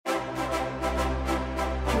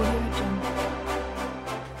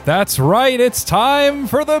That's right, it's time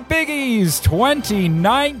for the Biggies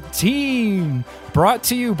 2019. Brought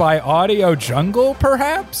to you by Audio Jungle,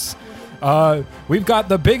 perhaps? We've got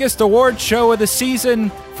the biggest award show of the season.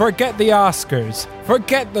 Forget the Oscars.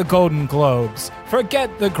 Forget the Golden Globes.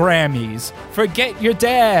 Forget the Grammys. Forget your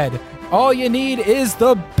dad. All you need is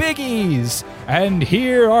the Biggies. And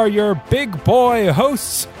here are your big boy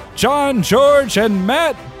hosts, John George and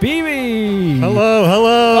Matt Beebe.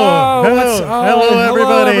 Hello. Hello,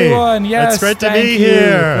 everybody. Everyone. Yes, it's great to thank be you.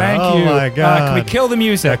 here. Thank you. Oh my God. Can we kill the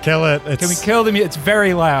music? Yeah, kill it. Can we kill the music? It's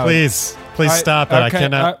very loud. Please stop it. Okay, I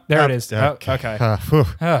cannot. there it is. Okay.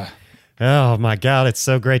 Okay. Oh my God, it's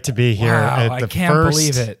so great to be here Wow, at I the can't first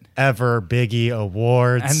believe it. ever Biggie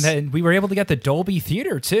Awards. And then we were able to get the Dolby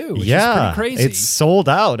Theater too, which is yeah, pretty crazy. it's sold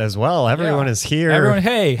out as well. Everyone is here. Everyone,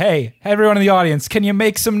 hey, everyone in the audience, can you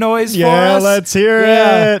make some noise for Yeah, us? let's hear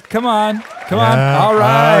it. Come on. Yeah, All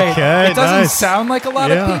right. okay, It doesn't nice. sound like a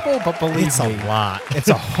lot of people, but believe It's me, a lot. it's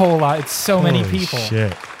a whole lot. It's so many Holy people.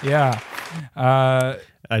 Shit. Yeah.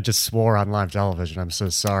 I just swore on live television. I'm so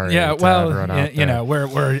sorry. Yeah, to well, everyone out you there. know,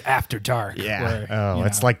 we're after dark. Yeah.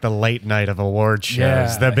 It's like the late night of award shows.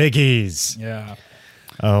 Yeah. The Biggies. Yeah.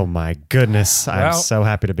 Oh my goodness. I'm Well- so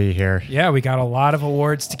happy to be here. Yeah, we got a lot of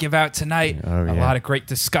awards to give out tonight. Oh, a yeah. lot of great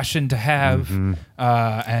discussion to have.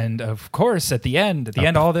 And of course, at the end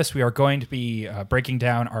of all this, we are going to be breaking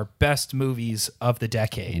down our best movies of the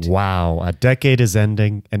decade. Wow. A decade is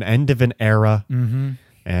ending, an end of an era. Mm-hmm.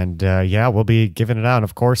 And we'll be giving it out.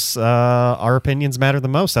 Of course, our opinions matter the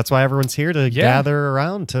most. That's why everyone's here to gather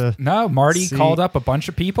around to. No, Marty see. called up a bunch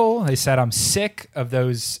of people. They said, I'm sick of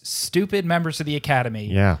those stupid members of the Academy.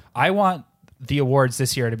 Yeah. I want the awards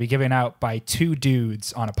this year to be given out by two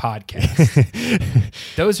dudes on a podcast.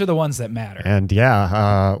 Those are the ones that matter. And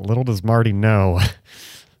little does Marty know,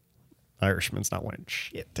 Irishman's not winning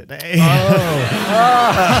shit today.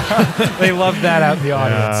 They love that out in the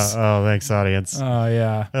audience. Oh, thanks, audience. Oh,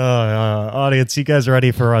 yeah. Audience, you guys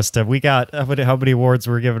ready for us to? We got how many awards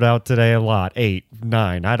we're giving out today? A lot. 8,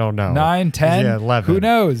 9. I don't know. 9, 10? Yeah, 11. Who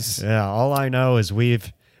knows? Yeah, all I know is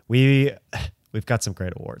we've got some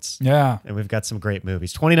great awards. Yeah. And we've got some great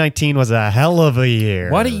movies. 2019 was a hell of a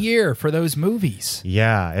year. What a year for those movies.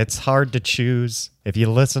 Yeah, it's hard to choose. If you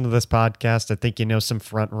listen to this podcast, I think you know some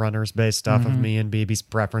front runners based off of me and BB's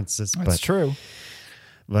preferences. That's true.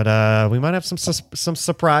 But we might have some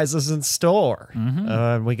surprises in store.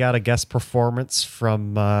 We got a guest performance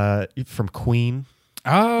from Queen.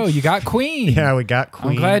 Oh, you got Queen. Yeah, we got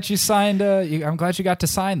Queen. I'm glad you signed. I'm glad you got to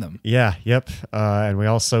sign them. Yeah, yep. And we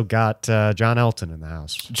also got John Elton in the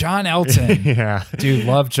house. John Elton. Yeah, Dude,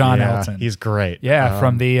 love John Yeah, Elton. He's great. Yeah,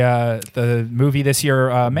 from the movie this year,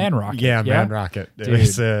 Man Rocket. Yeah, Man Rocket.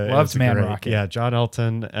 Dude, loved Man Rocket. Yeah, John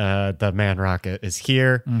Elton, the Man Rocket, is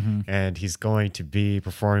here, and he's going to be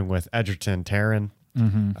performing with Edgerton Taryn,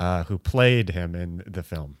 who played him in the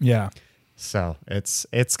film. Yeah. So it's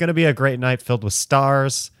going to be a great night filled with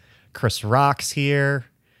stars. Chris Rock's here.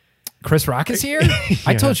 Chris Rock is here?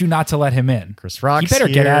 I told you not to let him in. Chris Rock's He better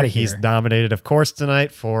here. get out of here. He's nominated, of course,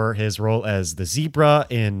 tonight for his role as the zebra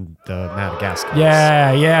in the Madagascar.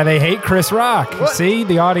 Yeah, they hate Chris Rock. See,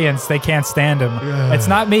 the audience, they can't stand him. It's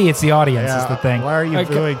not me, it's the audience is the thing. Why are you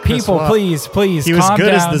booing Chris People, Rock? please, He was calm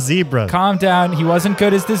good as down. the zebra. Calm down. He wasn't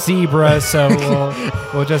good as the zebra, so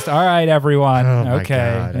we'll just, all right, everyone. Oh my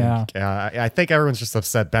okay, God. yeah. I think everyone's just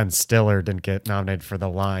upset Ben Stiller didn't get nominated for The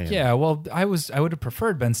Lion. Yeah, well, I would have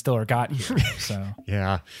preferred Ben Stiller got here, so.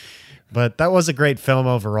 Yeah. But that was a great film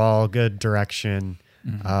overall. Good direction.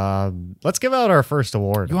 Let's give out our first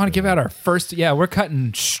award. You want to give out our first? Yeah, we're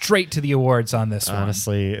cutting straight to the awards on this one.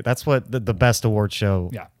 Honestly, that's what the best award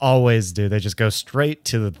show Yeah. always do. They just go straight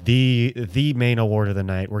to the main award of the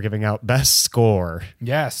night. We're giving out best score.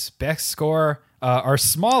 Yes, best score. Our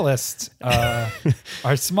smallest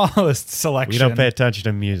selection. We don't pay attention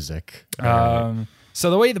to music. So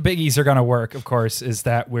the way the biggies are going to work, of course, is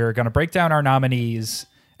that we're going to break down our nominees,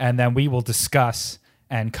 and then we will discuss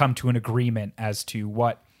and come to an agreement as to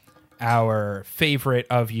what our favorite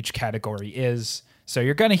of each category is. So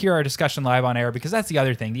you're going to hear our discussion live on air, because that's the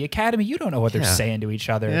other thing. The Academy, you don't know what they're saying to each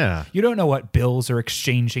other. Yeah. You don't know what bills are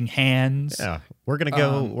exchanging hands. Yeah, we're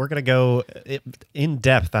gonna go in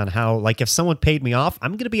depth on how, like, if someone paid me off,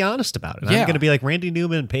 I'm gonna be honest about it. Yeah. I'm gonna be like, Randy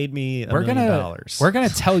Newman paid me $1 million. We're gonna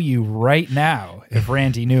tell you right now if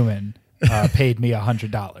Randy Newman paid me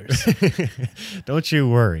 $100. Don't you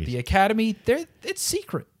worry. The Academy, it's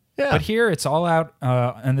secret. Yeah. But here, it's all out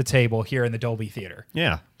on the table here in the Dolby Theater.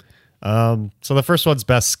 Yeah. So the first one's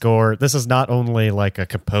best score. This is not only like a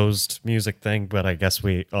composed music thing, but I guess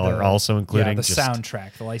we are also including the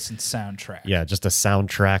soundtrack, the licensed soundtrack. Yeah, just a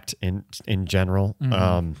soundtrack in general.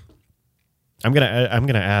 I'm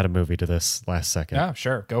gonna add a movie to this last second. Yeah,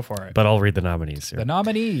 sure, go for it. But I'll read the nominees here. The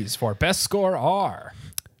nominees for best score are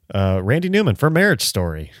Randy Newman for Marriage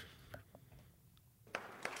Story.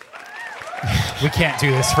 We can't do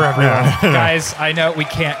this for everyone. Guys, I know we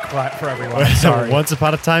can't clap for everyone. I'm sorry. Once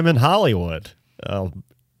Upon a Time in Hollywood.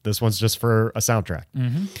 This one's just for a soundtrack.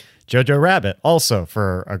 Jojo Rabbit, also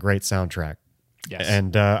for a great soundtrack. Yes.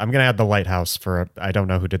 And I'm going to add The Lighthouse I don't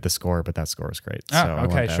know who did the score, but that score is great. Oh, so I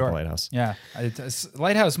want okay, to add sure. The Lighthouse. Yeah.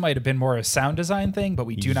 Lighthouse might have been more a sound design thing, but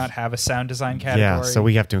we do not have a sound design category. Yeah, so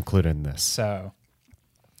we have to include it in this. So.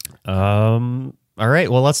 All right,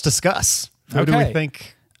 well, let's discuss. Who do we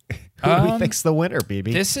think... Who do we think's the winner,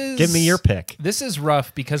 BB? Give me your pick. This is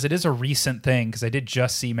rough because it is a recent thing because I did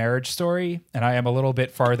just see Marriage Story and I am a little bit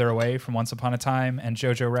farther away from Once Upon a Time and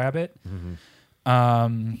Jojo Rabbit.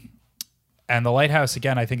 And The Lighthouse,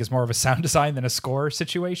 again, I think is more of a sound design than a score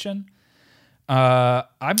situation. I'm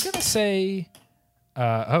going to say...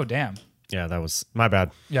 oh, damn. Yeah, that was my bad.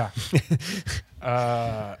 Yeah.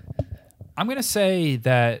 I'm going to say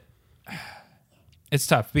that it's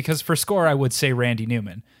tough because for score, I would say Randy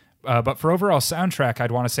Newman. But for overall soundtrack,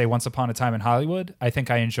 I'd want to say Once Upon a Time in Hollywood. I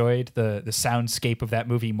think I enjoyed the soundscape of that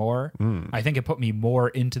movie more. I think it put me more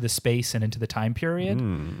into the space and into the time period.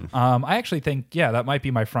 I actually think, that might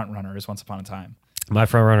be my front runner is Once Upon a Time. My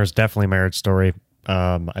front runner is definitely Marriage Story.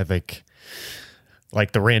 I think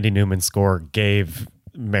like the Randy Newman score gave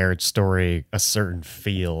Marriage Story a certain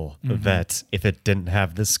feel that if it didn't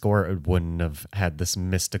have this score, it wouldn't have had this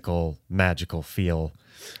mystical, magical feel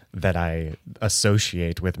that I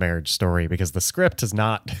associate with Marriage Story, because the script is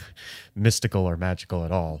not mystical or magical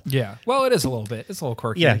at all. Yeah, well, it is a little bit. It's a little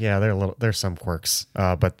quirky. Yeah, there's some quirks,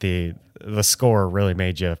 but the score really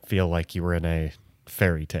made you feel like you were in a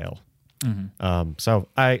fairy tale. So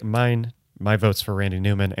my vote's for Randy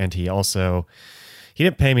Newman, and he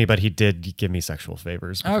didn't pay me, but he did give me sexual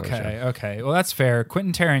favors. Okay. Well, that's fair.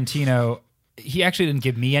 Quentin Tarantino, he actually didn't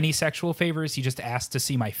give me any sexual favors. He just asked to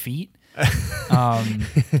see my feet. Well,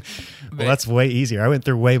 that's way easier. I went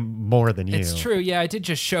through way more than you. It's true. Yeah, I did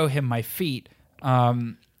just show him my feet,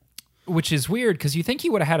 which is weird because you think he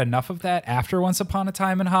would have had enough of that after Once Upon a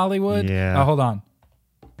Time in Hollywood. Yeah. Oh, hold on.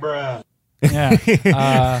 Bruh.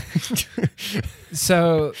 Yeah.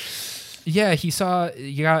 So, yeah,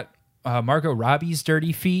 you got Margot Robbie's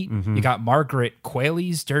dirty feet. You got Margaret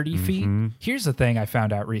Qualley's dirty feet. Here's the thing I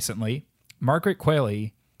found out recently. Margaret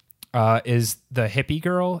Qualley is the hippie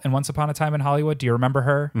girl in Once Upon a Time in Hollywood. Do you remember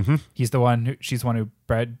her? She's the one who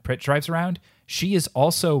Brad Pitt drives around. She is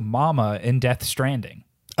also Mama in Death Stranding.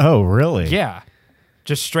 Oh, really? Yeah.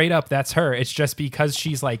 Just straight up, that's her. It's just because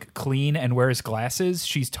she's like clean and wears glasses,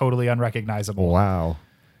 she's totally unrecognizable. Wow.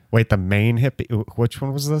 Wait, the main hippie? Which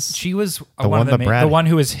one was this? She was the one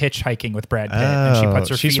who was hitchhiking with Brad Pitt, and she puts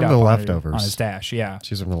her she's feet from up The on Leftovers. his dash. Yeah,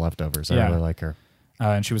 she's from The Leftovers. I Yeah. really like her.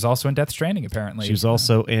 And she was also in Death Stranding, apparently. She was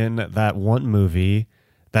also in that one movie,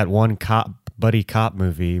 that one buddy cop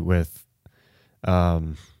movie with,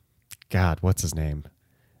 God, what's his name?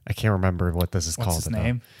 I can't remember what this is called. What's his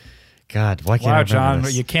name? God, why can't I remember John,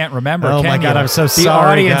 this? you can't remember. Oh my God, I'm so sorry,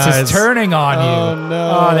 The audience guys. is turning on you. Oh,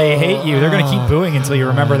 no. Oh, they hate you. They're going to keep booing until you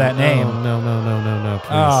remember that name. No, please.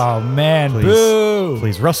 Oh man, Please. boo!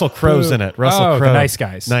 Please, Russell Crowe's Boo. in it. Russell Oh, Crowe. The Nice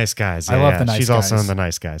Guys. Nice Guys. I love The Nice She's also Guys. in The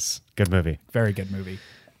Nice Guys. Good movie. Very good movie.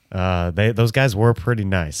 Those guys were pretty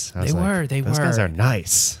nice. They were. Those guys are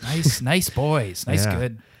nice. Nice boys. Nice, Yeah.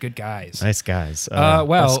 good guys. Nice guys. Well-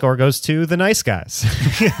 the score goes to The Nice Guys.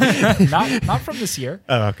 not from this year.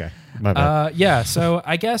 Oh, okay. My bad. Yeah. So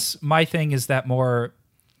I guess my thing is that more.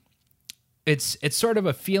 It's sort of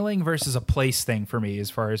a feeling versus a place thing for me as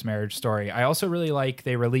far as Marriage Story. I also really like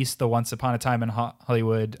they released the Once Upon a Time in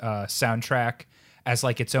Hollywood soundtrack as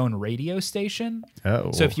like its own radio station.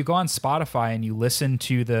 Oh. So if you go on Spotify and you listen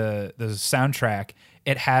to the soundtrack,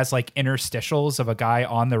 it has like interstitials of a guy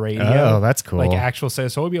on the radio. Oh, that's cool. Like actual so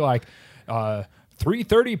it'll be like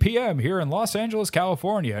 3:30 p.m. here in Los Angeles,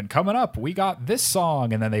 California, and coming up we got this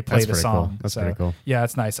song, and then they play That's the pretty song. cool. That's pretty cool. Yeah,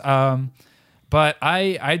 it's nice. But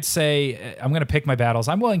I'd say I'm going to pick my battles.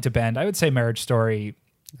 I'm willing to bend. I would say Marriage Story,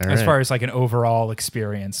 All as right. far as like an overall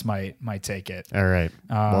experience, might take it. All right.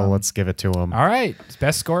 Well, let's give it to him. All right,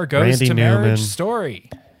 best score goes Randy to Newman. Marriage Story.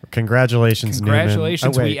 Congratulations,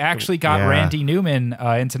 Congratulations, Newman. Oh, wait. we actually got Yeah. Randy Newman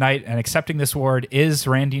in tonight, and accepting this award is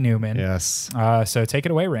Randy Newman. Yes. So take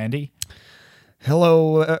it away, Randy.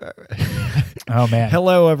 Hello. Oh man.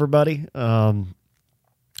 Hello, everybody.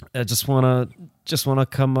 I just wanna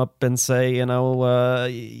come up and say,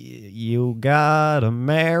 you got a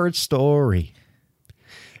marriage story.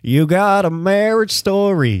 You got a marriage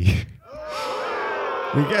story.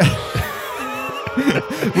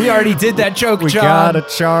 We already did that joke, We John. got a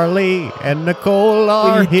Charlie and Nicole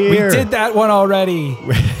are here. We did that one already.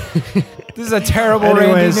 This is a terrible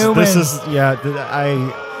Anyways, Randy Newman.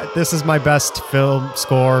 this is my best film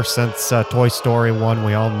score since Toy Story 1.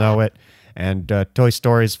 We all know it. And Toy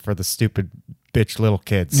Story's for the stupid bitch little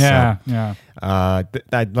kids. Yeah, So, yeah.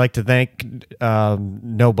 I'd like to thank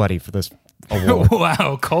nobody for this award.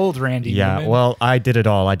 Wow, cold Randy Yeah, Newman. well, I did it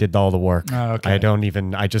all. I did all the work. Oh, okay.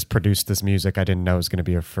 I just produced this music. I didn't know it was going to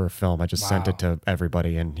be for a film. I just sent Wow. it to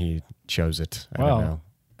everybody and he chose it. I Well, don't know.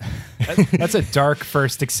 That's a dark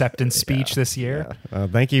first acceptance speech this year.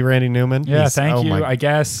 Thank you, Randy Newman. Yeah, thank you. I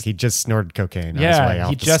guess. He just snorted cocaine on his way Yeah, out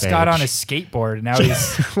he the just got stage. on his skateboard and now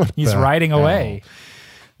he's the riding hell? away.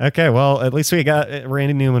 Okay, well, at least we got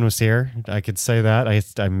Randy Newman was here. I could say that.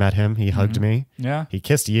 I met him. He hugged me. Yeah. He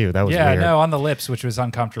kissed you. That was Yeah, weird. no, on the lips, which was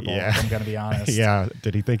uncomfortable, Yeah. if I'm going to be honest. Yeah.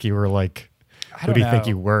 Did he think you were like? I Who don't do you know. think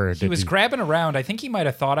you were? He was grabbing around. I think he might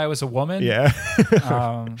have thought I was a woman. Yeah.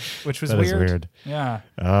 Which was That is weird. weird. Yeah.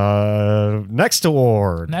 Next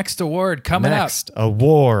award. Next award coming Next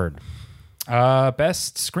award. up.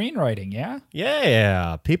 Best screenwriting, yeah?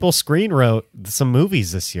 Yeah, people screen wrote some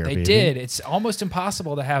movies this year. They baby. did. It's almost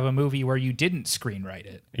impossible to have a movie where you didn't screenwrite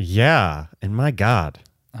it. Yeah, and my God,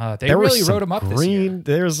 They there was really some wrote them up this year.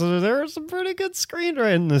 There was some pretty good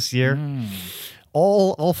screenwriting this year. Hmm.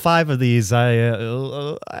 All 5 of these,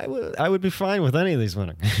 I would be fine with any of these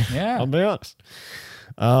winning. Yeah. I'll be honest.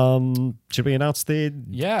 Should we announce the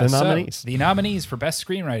nominees? So the nominees for Best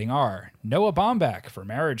Screenwriting are Noah Baumbach for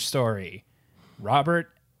Marriage Story, Robert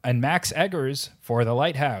and Max Eggers for The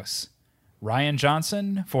Lighthouse, Ryan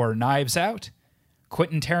Johnson for Knives Out,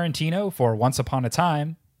 Quentin Tarantino for Once Upon a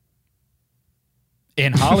Time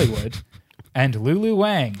in Hollywood, and Lulu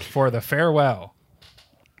Wang for The Farewell.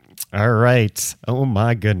 All right. Oh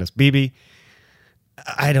my goodness, BB.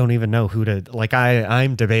 I don't even know who to like.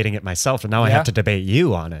 I'm debating it myself, and now I Yeah? have to debate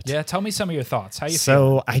you on it. Yeah, tell me some of your thoughts. How you feel?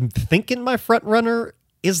 So I'm thinking my front runner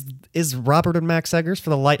is Robert and Max Eggers for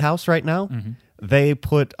The Lighthouse right now. Mm-hmm. They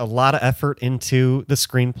put a lot of effort into the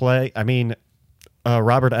screenplay. I mean,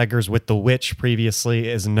 Robert Eggers with The Witch previously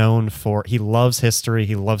is known for, he loves history.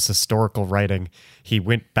 He loves historical writing. He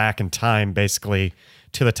went back in time basically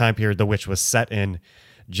to the time period The Witch was set in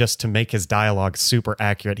just to make his dialogue super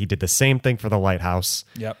accurate. He did the same thing for The Lighthouse.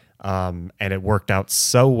 Yep. And it worked out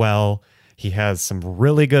so well. He has some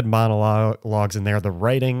really good monologues in there. The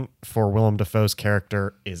writing for Willem Dafoe's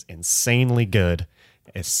character is insanely good.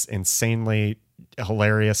 It's insanely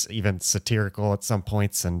hilarious, even satirical at some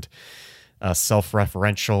points, and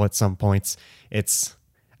self-referential at some points.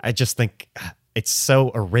 I just think it's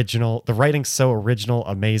so original. The writing's so original,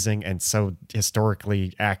 amazing, and so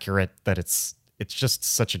historically accurate that it's just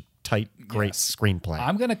such a tight, great screenplay.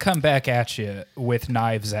 I'm going to come back at you with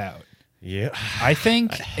Knives Out. Yeah. I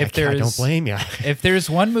think if I don't blame you. if there's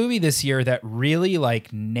one movie this year that really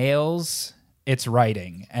like nails its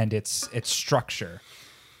writing and its structure,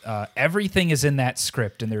 everything is in that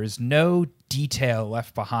script and there is no detail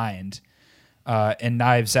left behind in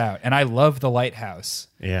Knives Out. And I love The Lighthouse.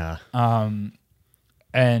 Yeah.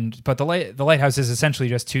 But the Lighthouse is essentially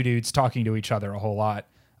just two dudes talking to each other a whole lot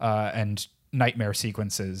and nightmare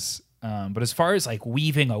sequences. But as far as like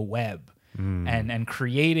weaving a web and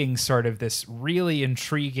creating sort of this really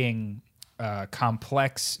intriguing,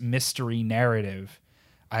 complex mystery narrative,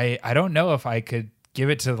 I don't know if I could give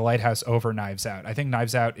it to The Lighthouse over Knives Out. I think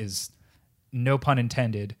Knives Out is, no pun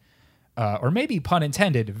intended, or maybe pun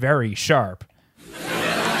intended, very sharp.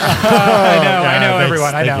 I know, thanks.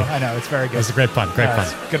 everyone. I Thank know. It's very good. That's a great pun. Great pun.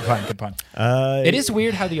 Good pun. It is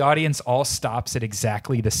weird how the audience all stops at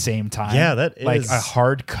exactly the same time. Yeah, that like is- a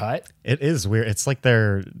hard cut. It is weird. It's like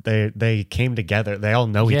they came together. They all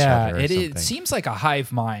know each other. Or It something. seems like a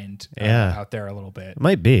hive mind Yeah. out there a little bit. It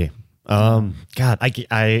might be. God,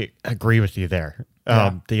 I agree with you there.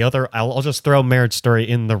 The other, I'll just throw Marriage Story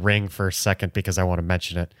in the ring for a second because I want to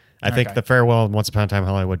mention it. I think Okay. The Farewell and Once Upon a Time in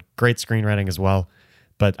Hollywood, great screenwriting as well.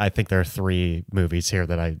 But I think there are 3 movies here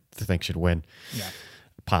that I think should win. Yeah.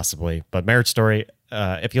 Possibly. But Marriage Story,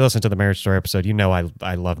 if you listen to the Marriage Story episode, you know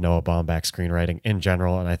I love Noah Baumbach screenwriting in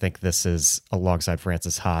general, and I think this is, alongside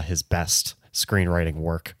Francis Ha, his best screenwriting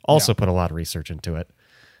work. Also put a lot of research into it.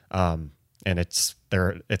 And it's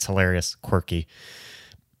hilarious, quirky.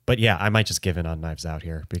 But yeah, I might just give in on Knives Out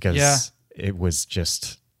here because it was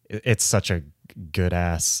just, it's such a good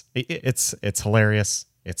ass. It's hilarious.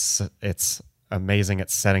 It's amazing at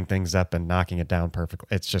setting things up and knocking it down perfectly.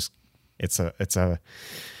 It's a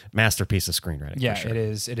masterpiece of screenwriting. Yeah, for sure. it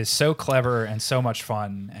is. It is so clever and so much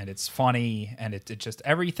fun, and it's funny, and it just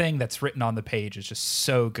everything that's written on the page is just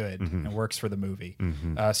so good and works for the movie.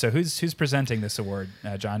 So who's presenting this award,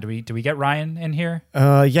 John? Do we get Ryan in here?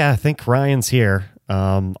 Yeah, I think Ryan's here.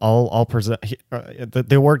 I'll present.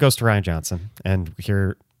 The award goes to Ryan Johnson, and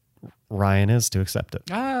here Ryan is to accept it.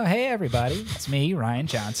 Oh, hey everybody, it's me, Ryan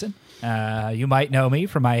Johnson. You might know me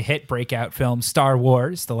from my hit breakout film Star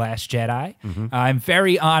Wars: The Last Jedi. I'm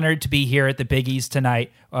very honored to be here at the Biggies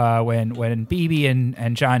tonight. When BB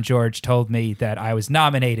and John George told me that I was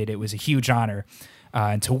nominated, it was a huge honor.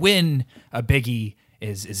 And to win a Biggie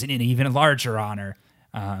is an even larger honor.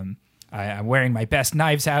 I'm wearing my best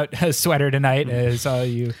Knives Out sweater tonight, as all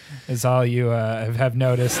you have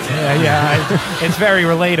noticed. It's very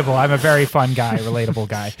relatable. I'm a very fun guy, relatable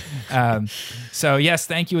guy. So yes,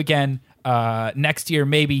 thank you again. Next year,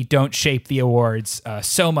 maybe don't shape the awards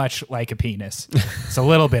so much like a penis. It's a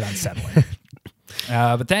little bit unsettling.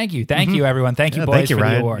 But thank you, everyone. Thank you, boys, thank you, for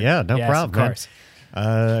Ryan. the award. Yeah, no problem. Of course.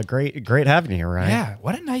 Great having you here, Ryan. Yeah,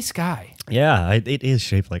 what a nice guy. Yeah, it is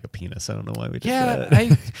shaped like a penis. I don't know why we just Yeah,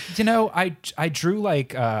 I drew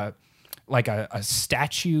like a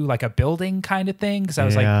statue, like a building kind of thing, because I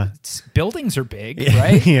was like, buildings are big,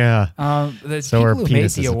 right? Yeah. The So people are who made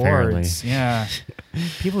the penises, awards, apparently.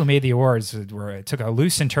 people who made the awards took a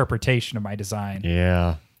loose interpretation of my design.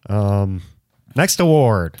 Yeah. Next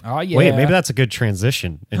award. Oh, yeah. Wait, maybe that's a good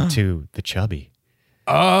transition into the chubby.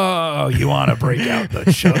 Oh, you want to break out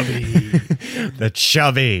the chubby? The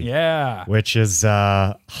chubby. Yeah, Which is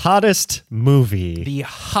hottest movie. the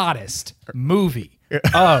hottest movie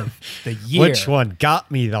of the year. Which one got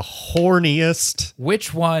me the horniest?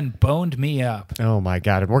 Which one boned me up? Oh my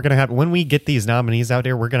god! And we're gonna have, when we get these nominees out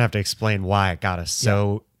here, we're gonna have to explain why it got us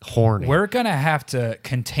so horny. We're gonna have to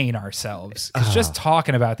contain ourselves, because just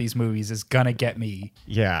talking about these movies is gonna get me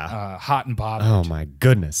hot and bothered. Oh my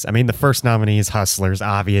goodness! I mean, the first nominee is Hustlers,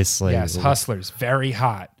 obviously. Yes, Hustlers, very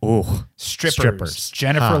hot. Ooh, Strippers.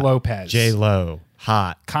 Jennifer hot. Lopez. J-Lo,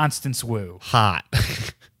 hot. Constance Wu. Hot.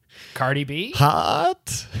 Cardi B.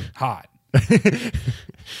 Hot. Hot.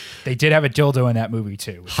 They did have a dildo in that movie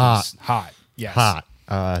too. Which was hot. Yes.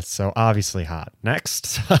 Hot. So obviously hot.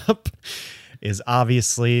 Next up is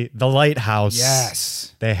obviously The Lighthouse.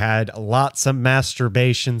 Yes. They had lots of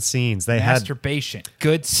masturbation scenes. They Masturbation.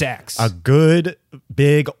 Good sex. had a good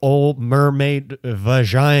big old mermaid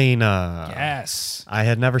vagina. Yes. I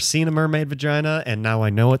had never seen a mermaid vagina, and now I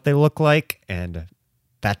know what they look like, and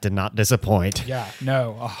that did not disappoint. Yeah.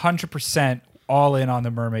 No. 100% all in on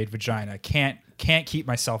the mermaid vagina. Can't keep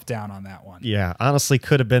myself down on that one. Yeah, honestly,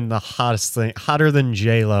 could have been the hottest thing, hotter than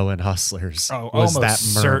J-Lo and Hustlers. Oh, was almost that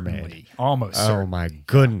mermaid. certainly. Almost Oh certainly. my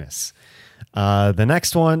goodness. The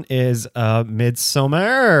next one is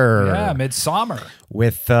Midsommar. Yeah, Midsummer.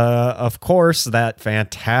 With, of course, that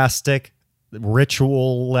fantastic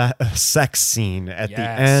ritual sex scene at the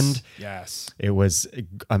end. Yes. It was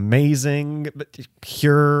amazing,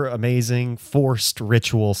 pure, amazing, forced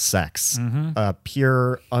ritual sex.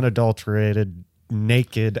 Pure, unadulterated,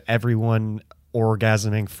 naked, everyone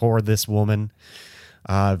orgasming for this woman.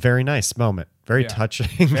 Very nice moment. Very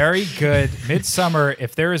touching. Very good. Midsummer,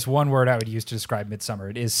 if there is one word I would use to describe Midsummer,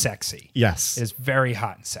 it is sexy. Yes. It is very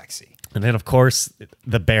hot and sexy. And then, of course,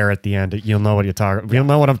 the bear at the end. You'll know what You'll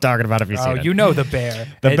know what I'm talking about if you see it. You know the bear.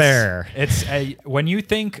 The bear. It's when you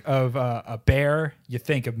think of a bear, you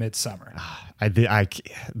think of Midsummer.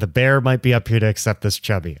 The bear might be up here to accept this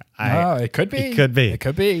chubby. It could be. It could be. It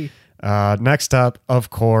could be. Next up, of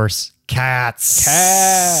course, Cats.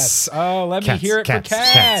 Cats. Oh, let me hear it for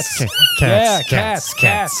Cats. Yeah, Cats.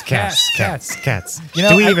 You know,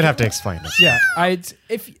 Do we even have to explain this? Yeah.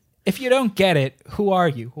 If you don't get it, who are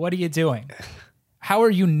you? What are you doing? How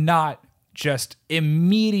are you not just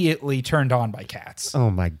immediately turned on by Cats?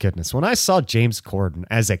 Oh my goodness. When I saw James Corden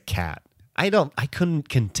as a cat, I couldn't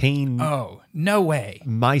contain Oh, no way.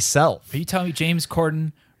 myself. Are you telling me James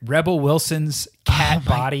Corden, Rebel Wilson's cat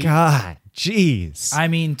body? God, jeez. I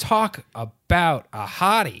mean, talk about a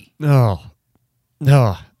hottie. No,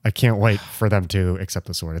 I can't wait for them to accept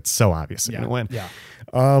the sword. It's so obvious they're going to win. Yeah.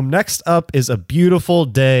 Next up is A Beautiful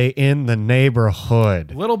Day in the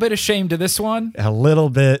Neighborhood. A little bit ashamed of this one. A little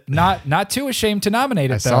bit. Not too ashamed to nominate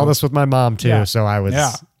it, I though. saw this with my mom too, Yeah. so I was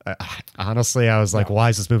Yeah. honestly, I was like, why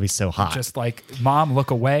is this movie so hot? Just like, Mom, look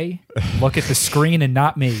away. Look at the screen and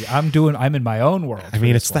not me. I'm in my own world. I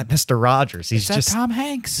mean, it's that Mr. Rogers. He's Is just that Tom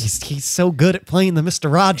Hanks? he's so good at playing the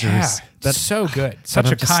Mr. Rogers. Yeah, that so good. Such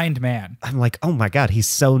I'm a kind man. I'm like, oh my God, he's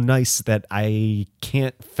so nice that I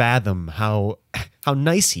can't fathom how how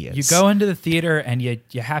nice he is. You go into the theater and you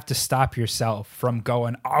have to stop yourself from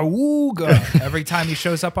going "Awooga" every time he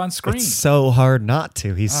shows up on screen. It's so hard not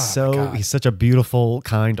to. He's such a beautiful,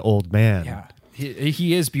 kind old man. Yeah,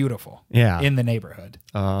 he is beautiful. Yeah. In the neighborhood.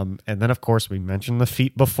 And then of course we mentioned the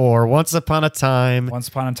feet before. Once upon a time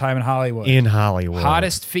in Hollywood. in Hollywood.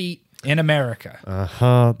 Hottest feet in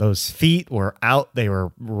America. Those feet were out. They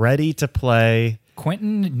were ready to play.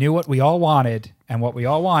 Quentin knew what we all wanted, and what we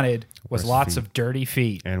all wanted was lots feet. of dirty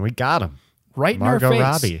feet. And we got him. Right Margot in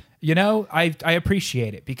our face. Robbie. You know, I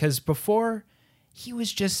appreciate it because before he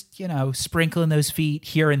was just, sprinkling those feet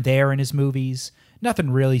here and there in his movies.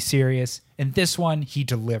 Nothing really serious. In this one, he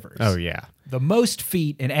delivers. Oh yeah. The most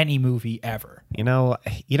feet in any movie ever. You know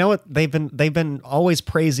what they've been always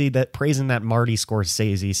praising that Marty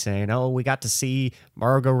Scorsese, saying, "Oh, we got to see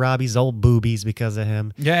Margot Robbie's old boobies because of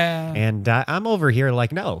him." Yeah. And I'm over here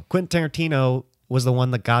like, no, Quentin Tarantino was the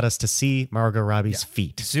one that got us to see Margot Robbie's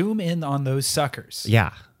feet. Zoom in on those suckers.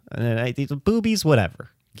 Yeah, and boobies, whatever.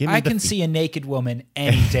 Give me I the can feet. see a naked woman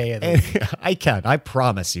any day of the week. I can. I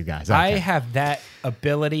promise you guys. I can. have that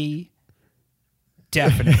ability.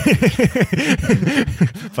 Definitely.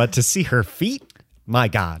 But to see her feet, my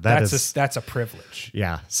God, that's a privilege.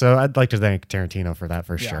 yeah. So I'd like to thank Tarantino for that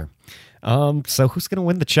for sure. So who's going to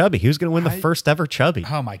win the Chubby? Who's going to win the first ever Chubby?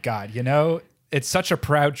 Oh my God. It's such a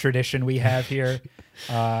proud tradition we have here.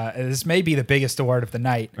 This may be the biggest award of the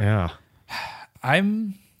night. Yeah. I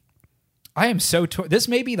am so this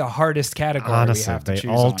may be the hardest category Honestly, we have to they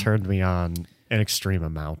choose all on. turned me on an extreme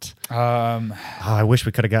amount. I wish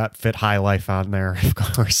we could have got Fit High Life on there, of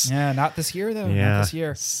course. Yeah, not this year though. Yeah. Not this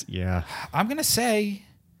year. Yeah. I'm just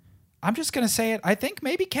gonna say it. I think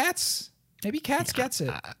maybe Cats gets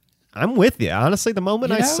it. I'm with you. Honestly, the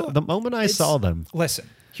moment I it's- saw them. Listen,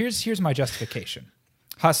 here's my justification.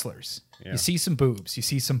 Hustlers. Yeah. You see some boobs. You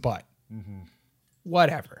see some butt.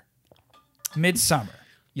 Whatever. Midsummer.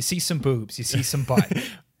 You see some boobs. You see some butt.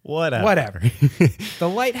 Whatever. The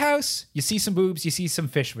Lighthouse. You see some boobs. You see some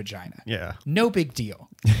fish vagina. Yeah. No big deal.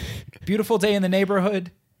 Beautiful Day in the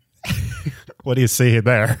Neighborhood. What do you see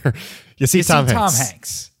there? You see Tom Hanks. Tom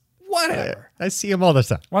Hanks. Whatever. I see him all the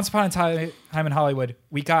time. Once Upon a Time in Hollywood.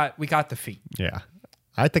 We got the feet. Yeah.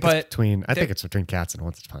 I think But it's between Cats and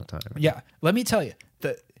Once Upon a Time. Yeah. Let me tell you,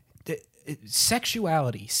 the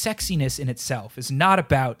sexuality, sexiness in itself is not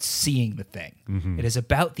about seeing the thing. It is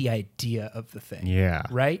about the idea of the thing. Yeah.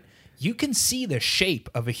 Right? You can see the shape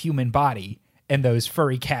of a human body in those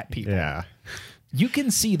furry cat people. Yeah. You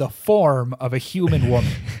can see the form of a human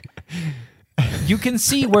woman. You can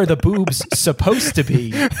see where the boob's supposed to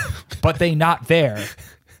be, but they not there.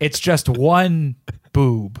 It's just one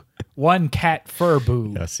boob, one cat fur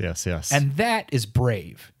boob. Yes. And that is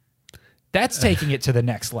brave. That's taking it to the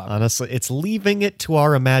next level. Honestly, it's leaving it to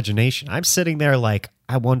our imagination. I'm sitting there like,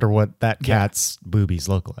 I wonder what that cat's boobies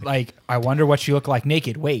look like. Like, I wonder what she looked like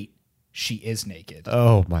naked. Wait, she is naked.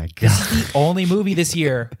 Oh my God. This is the only movie this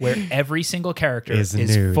year where every single character is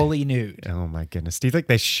nude. fully nude. Oh my goodness. Do you think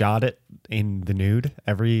they shot it in the nude?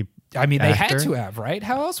 Every I mean, they had actor? to have, right?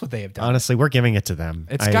 How else would they have done Honestly, we're giving it to them.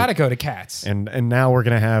 it? It's got to go to Cats. And now we're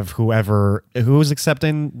gonna have who's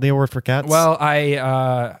accepting the award for Cats. Well,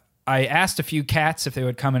 I asked a few cats if they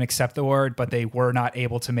would come and accept the award, but they were not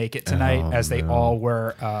able to make it tonight as they all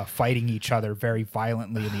were fighting each other very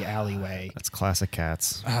violently in the alleyway. that's classic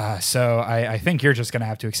Cats. So I think you're just going to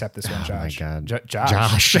have to accept this one, Josh. Oh my God.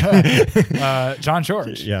 Josh. John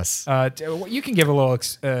George. Yes. You can give a little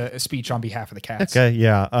speech on behalf of the cats. Okay,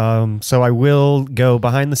 yeah. So I will go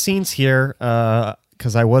behind the scenes here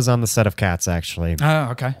because I was on the set of Cats, actually.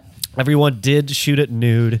 Oh, okay. Everyone did shoot it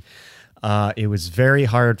nude. It was very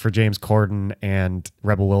hard for James Corden and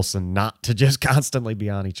Rebel Wilson not to just constantly be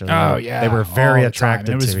on each other. Oh, yeah. They were very all the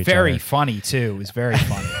attracted time. to It was each very other. funny, too. It was very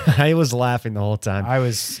funny. I was laughing the whole time. I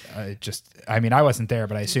was I wasn't there,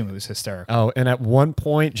 but I assume it was hysterical. Oh, and at one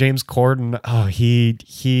point, James Corden,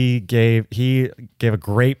 he gave a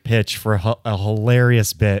great pitch for a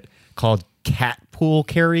hilarious bit called Cat Pool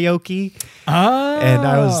Karaoke. Oh. And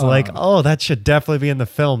I was like, oh, that should definitely be in the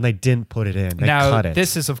film. They didn't put it in. They cut it.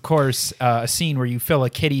 This is, of course, a scene where you fill a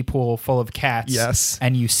kiddie pool full of cats. Yes.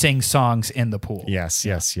 And you sing songs in the pool. Yes.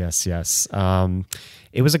 It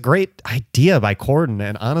was a great idea by Corden,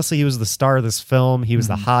 and honestly, he was the star of this film. He was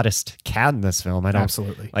the hottest cat in this film.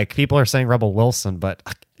 Absolutely. Like, people are saying Rebel Wilson, but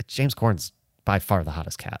James Corden's by far the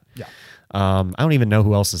hottest cat. Yeah. I don't even know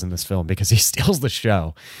who else is in this film because he steals the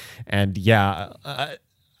show. And yeah,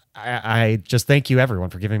 I just thank you everyone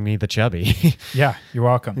for giving me the Chubby. Yeah, you're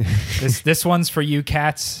welcome. This one's for you,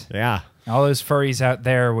 cats. Yeah. All those furries out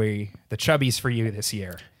there, the Chubby's for you this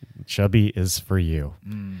year. Chubby is for you.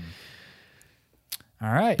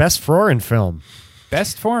 All right. Best foreign film.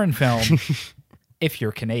 Best foreign film if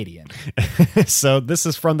you're Canadian. So this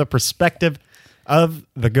is from the perspective of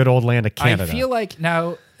the good old land of Canada. I feel like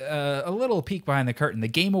now a little peek behind the curtain. The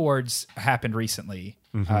Game Awards happened recently.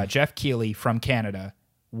 Jeff Keighley from Canada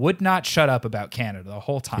would not shut up about Canada the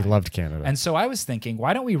whole time. He loved Canada. And so I was thinking,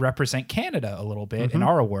 why don't we represent Canada a little bit in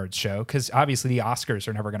our awards show? Because obviously the Oscars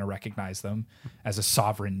are never going to recognize them as a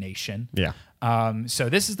sovereign nation. Yeah. So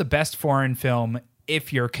this is the best foreign film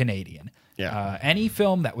if you're Canadian. Yeah. Any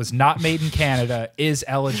film that was not made in Canada is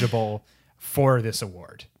eligible for this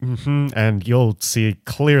award. And you'll see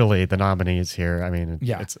clearly the nominees here. I mean,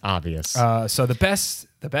 Yeah. it's obvious. So the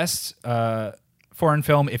best foreign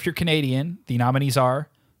film, if you're Canadian, the nominees are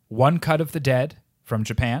One Cut of the Dead from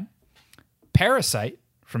Japan, Parasite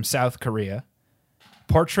from South Korea,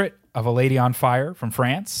 Portrait of a Lady on Fire from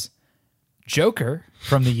France, Joker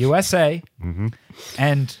from the USA,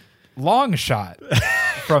 and Long Shot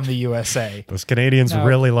from the USA. Those Canadians No.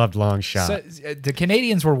 really loved Long Shot. So, the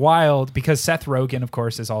Canadians were wild because Seth Rogen, of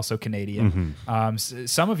course, is also Canadian.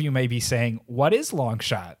 Some of you may be saying, what is Long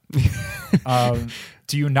Shot?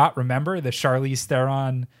 Do you not remember the Charlize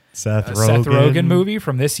Theron Seth Seth Rogen movie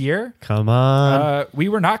from this year? Come on. We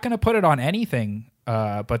were not going to put it on anything,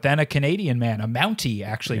 but then a Canadian man, a Mountie,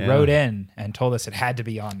 actually wrote in and told us it had to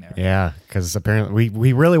be on there. Yeah, because apparently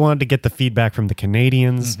we really wanted to get the feedback from the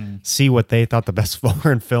Canadians, see what they thought the best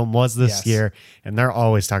foreign film was this Yes. year, and they're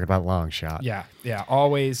always talking about Long Shot. Yeah,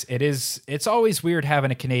 always. It's always weird having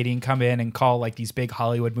a Canadian come in and call like these big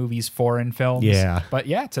Hollywood movies foreign films. Yeah. But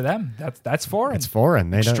yeah, to them, that's foreign. It's foreign.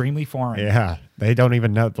 They don't- Extremely foreign. Yeah, they don't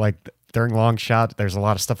even know. Like during Long Shot, there's a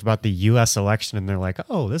lot of stuff about the U.S. election, and they're like,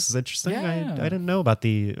 "Oh, this is interesting. Yeah. I didn't know about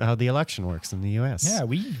how the election works in the U.S." Yeah,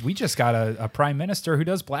 we just got a prime minister who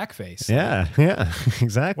does blackface. yeah,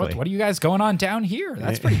 exactly. What are you guys going on down here?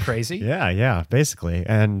 That's pretty crazy. Yeah, basically.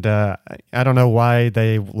 And I don't know why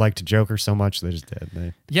they liked Joker so much. They just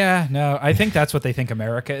did. Yeah, no, I think that's what they think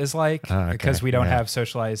America is like Okay, because we don't yeah. have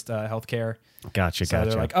socialized healthcare. Gotcha. So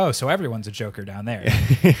they're like, oh, so everyone's a Joker down there.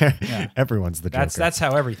 Everyone's the Joker. That's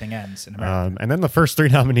how everything ends in America. And then the first three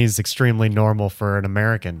nominees extremely normal for an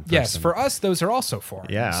American person. Yes, for us, those are also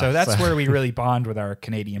foreign. Yeah, So that's so- where we really bond with our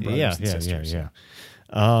Canadian brothers and sisters.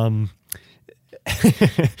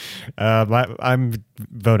 I'm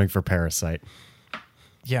voting for Parasite.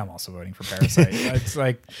 Yeah, I'm also voting for Parasite. It's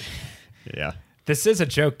like, Yeah. this is a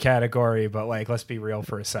joke category, but like, let's be real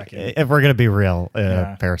for a second. If we're gonna be real,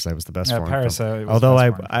 Yeah. Parasite was the best Yeah, foreign Parasite film. was the best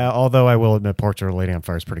foreign film. Although I will admit, Portrait of a Lady on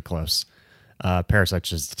Fire is pretty close. Parasite's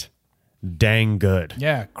just dang good.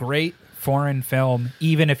 Yeah, great foreign film,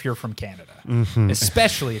 even if you're from Canada.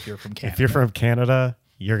 Especially if you're from Canada. If you're from Canada,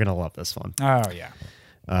 you're gonna love this one. Oh,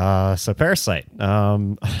 yeah. So Parasite,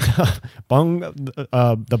 the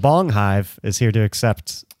Bong Hive is here to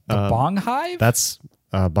accept. The Bong Hive? That's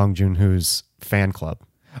Bong Joon-ho's fan club.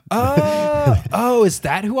 Oh, is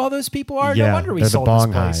that who all those people are? No wonder we they're the sold this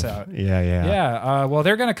Bong place Hive. out. Yeah. Yeah, well,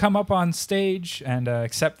 they're going to come up on stage and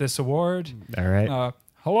accept this award. All right.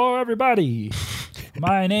 Hello, everybody.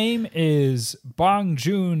 My name is Bong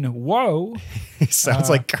Joon-ho. He sounds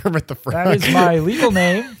like Kermit the Frog. That is my legal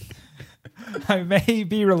name. I may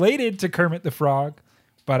be related to Kermit the Frog,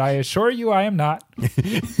 but I assure you I am not.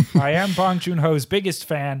 I am Bong Joon-ho's biggest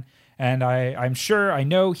fan, and I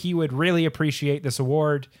know he would really appreciate this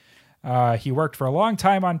award. He worked for a long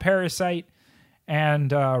time on Parasite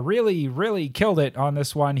and really, really killed it on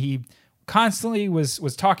this one. He constantly was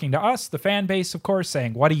talking to us, the fan base, of course,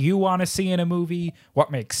 saying, what do you want to see in a movie?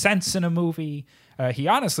 What makes sense in a movie? He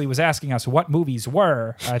honestly was asking us what movies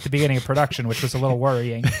were at the beginning of production, which was a little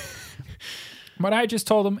worrying. But I just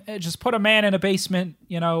told him, just put a man in a basement,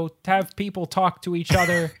 have people talk to each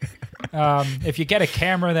other. If you get a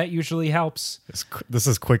camera, that usually helps. This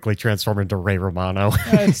is quickly transforming into Ray Romano.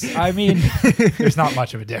 There's not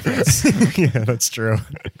much of a difference. Yeah, that's true.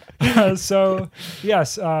 So,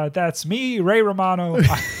 yes, that's me, Ray Romano.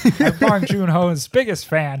 I'm Bong Joon-ho's biggest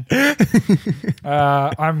fan.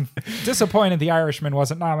 I'm disappointed The Irishman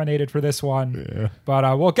wasn't nominated for this one,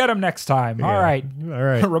 but we'll get him next time. All right.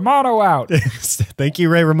 Romano out. Thank you,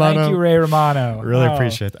 Ray Romano. Thank you, Ray Romano. Really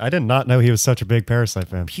appreciate it. I did not know he was such a big Parasite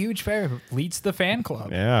fan. Huge fan. Leads the fan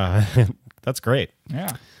club. Yeah, that's great.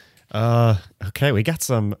 Yeah. Okay, we got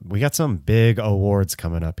some big awards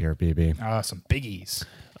coming up here, BB. Some biggies.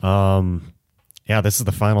 Yeah, this is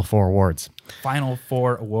the final four awards. Final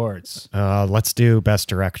four awards. Let's do Best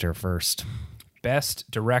Director first. Best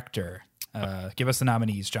Director. Give us the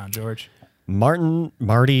nominees, John George.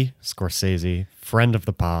 Marty Scorsese, friend of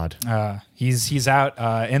the pod. He's out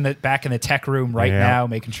back in the tech room right now,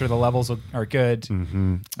 making sure the levels are good.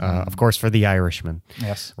 Of course, for The Irishman.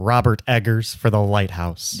 Yes. Robert Eggers for The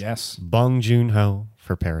Lighthouse. Yes. Bong Joon-ho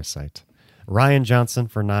for Parasite. Ryan Johnson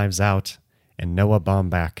for Knives Out. And Noah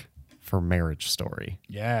Baumbach for Marriage Story.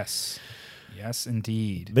 Yes. Yes,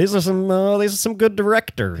 indeed. These are some good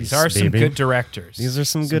directors. These are some good directors. These are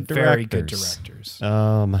some good directors. Very good directors.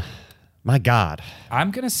 My God.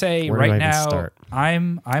 I'm gonna say Where do I right even now start?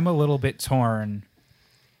 I'm a little bit torn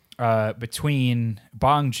between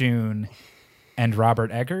Bong Joon and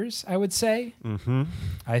Robert Eggers, I would say. Mm-hmm.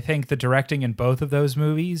 I think the directing in both of those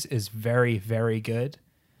movies is very, very good.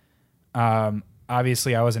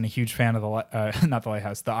 Obviously, I wasn't a huge fan of not The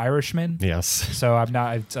Lighthouse, The Irishman. Yes. So I'm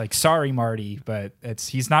not. It's like, sorry, Marty, but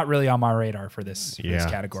he's not really on my radar for this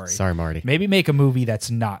category. Sorry, Marty. Maybe make a movie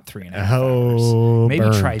that's not 3.5 hours. Oh, Maybe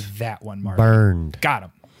burned. try that one, Marty. Burned. Got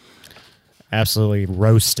him. Absolutely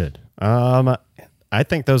roasted. I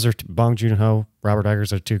think those are Bong Joon-ho, Robert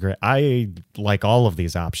Eggers are two great. I like all of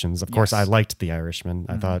these options. Of course, I liked The Irishman.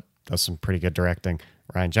 I thought that was some pretty good directing.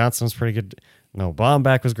 Ryan Johnson was pretty good. Noah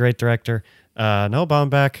Baumbach was a great director. Noah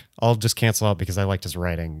Baumbach, I'll just cancel out because I liked his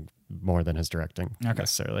writing more than his directing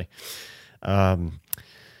necessarily. Yeah,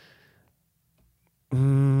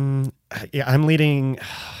 I'm leading.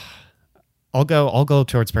 I'll go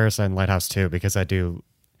towards Parasite and Lighthouse too because I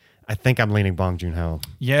think I'm leaning Bong Joon-ho.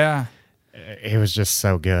 Yeah. It was just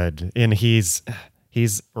so good. And he's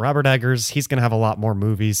Robert Eggers. He's going to have a lot more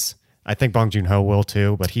movies. I think Bong Joon-ho will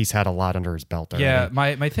too, but he's had a lot under his belt already. Yeah,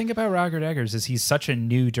 my thing about Robert Eggers is he's such a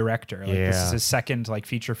new director. Like this is his second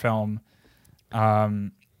feature film.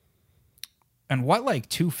 And what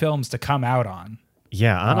 2 films to come out on.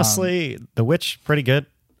 Yeah, honestly, The Witch pretty good.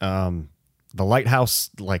 The Lighthouse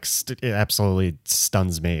it absolutely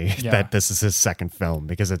stuns me that this is his second film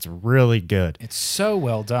because it's really good. It's so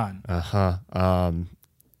well done.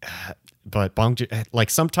 But Bong Joon,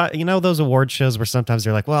 sometimes those award shows where sometimes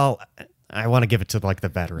you're like, well, I want to give it to the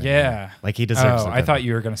veteran. Yeah, he deserves. I thought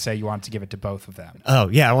you were going to say you wanted to give it to both of them. Oh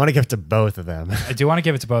yeah, I want to give it to both of them. I do want to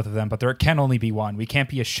give it to both of them, but there can only be one. We can't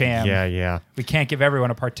be a sham. Yeah. We can't give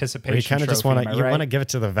everyone a participation. You kind of just want to want to give it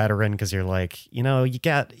to the veteran because you're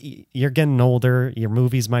you're getting older. Your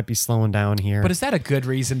movies might be slowing down here. But is that a good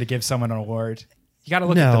reason to give someone an award? You got to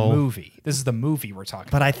look at the movie. This is the movie we're talking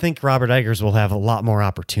about. But I think Robert Eggers will have a lot more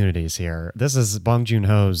opportunities here. This is Bong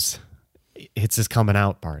Joon-ho's. It's his coming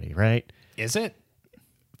out party, right? Is it?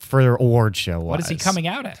 For their award show. What is he coming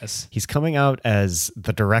out as? He's coming out as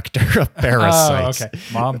the director of Parasite. Oh, okay.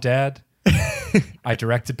 Mom, Dad, I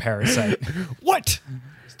directed Parasite. What?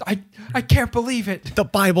 I can't believe it. The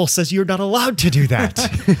Bible says you're not allowed to do that.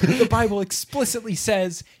 The Bible explicitly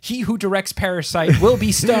says he who directs Parasite will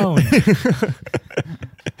be stoned.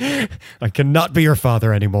 I cannot be your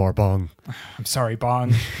father anymore, Bong. I'm sorry,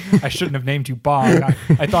 Bong. I shouldn't have named you Bong.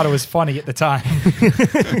 I thought it was funny at the time.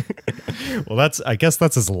 Well, I guess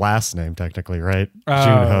that's his last name, technically, right?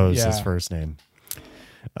 Joon-ho's his first name.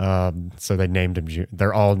 So they named him.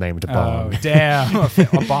 They're all named Bong. Oh, damn.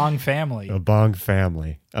 A Bong family. A Bong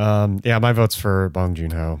family. Yeah, my vote's for Bong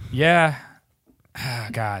Joon-ho. Yeah. Oh,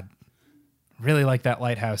 God. Really like that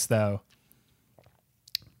Lighthouse, though.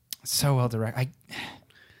 So well directed.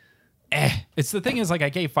 It's the thing is, I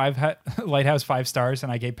gave Lighthouse 5 stars,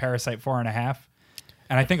 and I gave Parasite 4.5.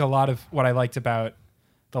 And I think a lot of what I liked about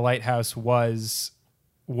The Lighthouse was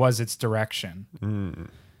its direction. Mm.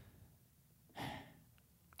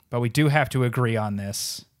 But we do have to agree on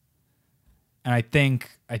this. And I think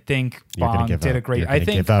Bong did a great. You're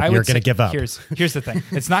going to give up. Here's the thing.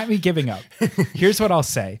 It's not me giving up. Here's what I'll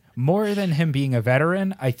say. More than him being a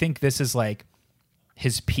veteran, I think this is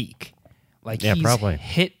his peak. Probably.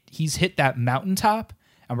 He's hit that mountaintop,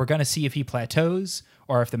 and we're going to see if he plateaus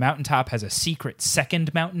or if the mountaintop has a secret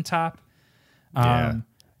second mountaintop.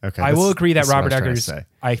 Okay. I will agree that Robert Eggers,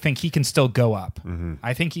 I think he can still go up. Mm-hmm.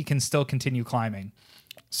 I think he can still continue climbing.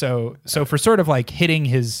 So for sort of hitting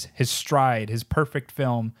his stride, his perfect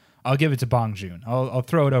film, I'll give it to Bong Joon. I'll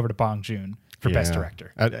throw it over to Bong Joon for Best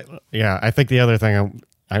Director. I think the other thing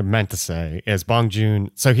I meant to say is Bong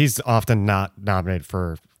Joon. So he's often not nominated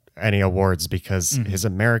for any awards because his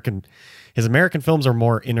American films are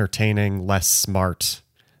more entertaining, less smart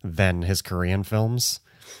than his Korean films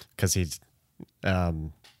because he's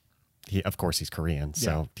Korean,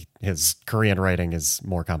 so his Korean writing is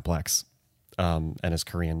more complex. And his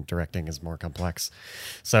Korean directing is more complex.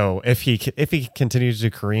 So if he continues to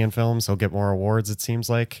do Korean films, he'll get more awards, it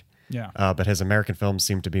seems like. Yeah. But his American films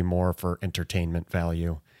seem to be more for entertainment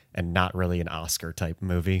value and not really an Oscar type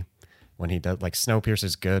movie. when he does, like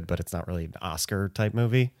Snowpiercer's good, but it's not really an Oscar type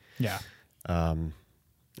movie. Yeah. And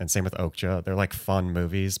same with Okja. They're like fun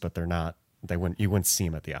movies, but they're not. You wouldn't see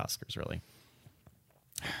them at the Oscars really.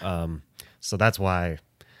 So that's why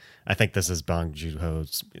I think this is Bong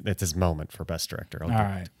Joon-ho's. It's his moment for Best Director. All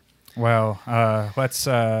right. Well, let's.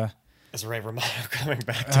 Is Ray Romano coming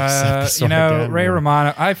back to set this one again? Ray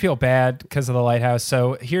Romano. I feel bad because of The Lighthouse.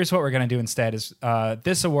 So here's what we're going to do instead: is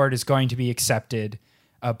this award is going to be accepted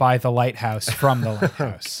by The Lighthouse from The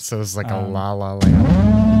Lighthouse. So it's like a La La Land.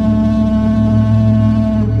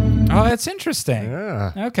 Oh, that's interesting.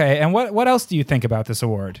 Yeah. Okay, and what else do you think about this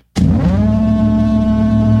award?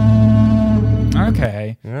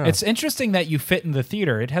 Okay. Yeah. It's interesting that you fit in the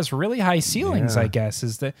theater. It has really high ceilings, I guess.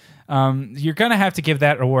 Is that you're going to have to give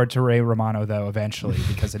that award to Ray Romano though eventually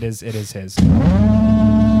because it is his.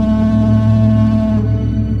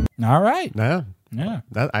 All right. Yeah. Yeah.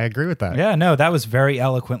 I agree with that. Yeah, no, that was very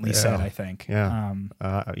eloquently said, I think. Yeah.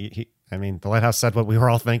 I mean, The Lighthouse said what we were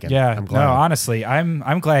all thinking. Yeah. I'm glad. No, honestly,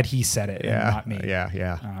 I'm glad he said it and not me.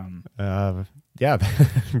 Yeah.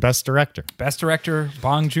 Best Director. Best Director,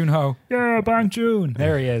 Bong Joon-ho. Yeah, Bong Joon.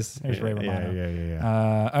 There he is. There's Ray Romano.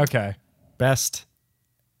 Yeah. Okay. Best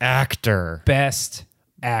Actor. Best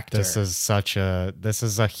Actor. This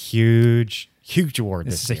is a huge award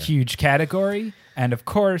This is year. a huge category. And of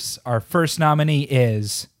course, our first nominee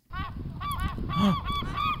is...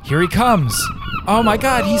 Here he comes. Oh my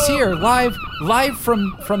God, he's here. Live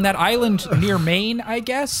from that island near Maine, I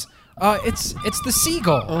guess. It's the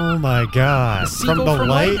seagull. Oh my God. From the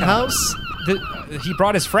Lighthouse? He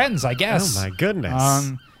brought his friends, I guess. Oh my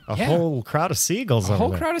goodness. A whole crowd of seagulls over there. A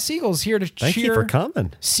whole crowd of seagulls here to cheer. Thank you for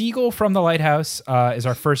coming. Seagull from The Lighthouse is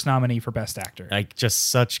our first nominee for Best Actor. Like, just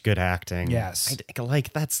such good acting. Yes.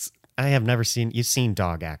 I have never seen... You've seen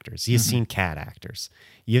dog actors. You've seen cat actors.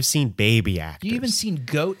 You've seen baby actors. You've even seen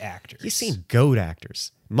goat actors. You've seen goat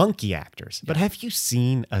actors. Monkey actors. But have you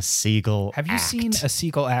seen a seagull Have you act? seen a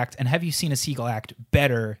seagull act? And have you seen a seagull act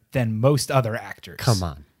better than most other actors? Come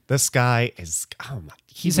on. This guy is... Oh my...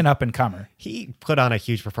 He's an up-and-comer. He put on a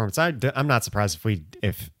huge performance. I'm not surprised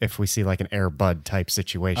if we see like an Air Bud type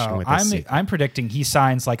situation with this sequel. I'm predicting he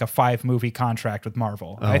signs like a 5-movie contract with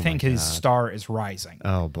Marvel. I think his star is rising.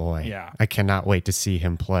 Oh boy. Yeah. I cannot wait to see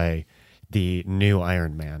him play the new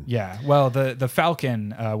Iron Man. Yeah. Well, the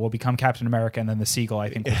Falcon will become Captain America, and then the Seagull, I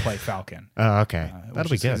think, will play Falcon. Oh, okay.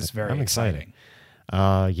 That'll be good. Is very I'm exciting.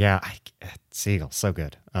 Seagull, so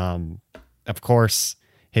good. Of course,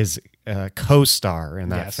 his co-star in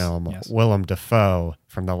that film, Willem Dafoe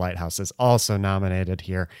from The Lighthouse, is also nominated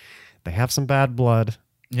here. They have some bad blood.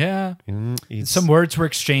 Yeah. Some words were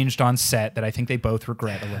exchanged on set that I think they both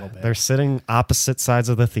regret a little bit. They're sitting opposite sides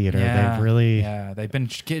of the theater. They've been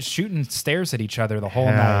shooting stares at each other the whole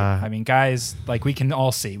night. I mean, guys, like we can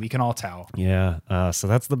all see, we can all tell. Yeah. So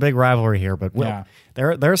that's the big rivalry here. But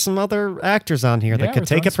there are some other actors on here that could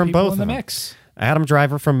take it from both in the of them. mix. Adam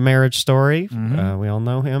Driver from Marriage Story. We all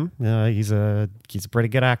know him. He's a pretty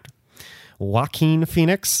good actor. Joaquin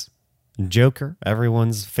Phoenix, Joker,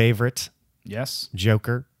 everyone's favorite. Yes.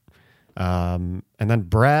 Joker. And then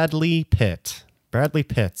Bradley Pitt. Bradley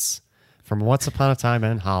Pitts from Once Upon a Time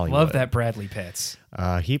in Hollywood. Love that Bradley Pitts.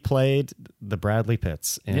 He played the Bradley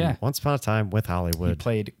Pitts in Once Upon a Time with Hollywood. He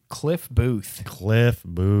played Cliff Booth.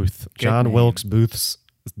 John name. Wilkes Booth's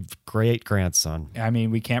great grandson. I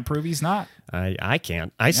mean, we can't prove he's not. I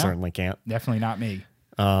can't. I certainly can't. Definitely not me.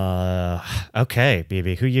 Okay,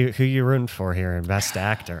 BB. Who you rooting for here in Best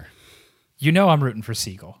Actor? You know I'm rooting for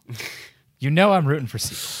Seagull.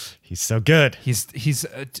 He's so good. He's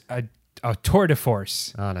a tour de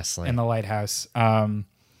force, honestly, in The Lighthouse. But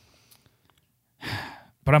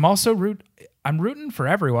I'm also rooting for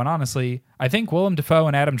everyone. Honestly, I think Willem Dafoe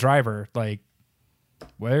and Adam Driver, like,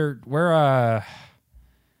 we're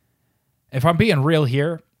if I'm being real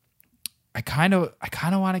here, I kind of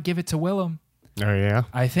want to give it to Willem. Oh yeah,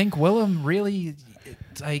 I think Willem really,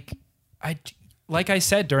 like I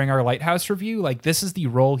said during our Lighthouse review, like this is the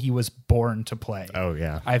role he was born to play. Oh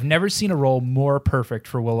yeah, I've never seen a role more perfect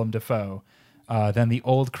for Willem Dafoe than the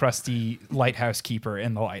old crusty lighthouse keeper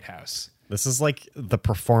in The Lighthouse. This is like the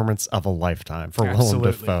performance of a lifetime for Willem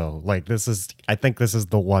Dafoe. Like I think this is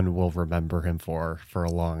the one we'll remember him for a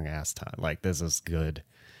long ass time. Like this is good.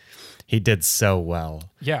 He did so well.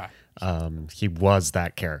 Yeah. He was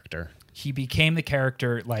that character. He became the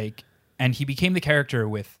character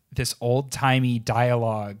with this old-timey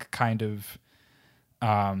dialogue kind of,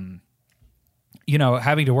 having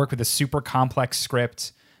to work with a super complex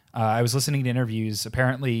script. I was listening to interviews.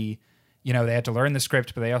 Apparently, they had to learn the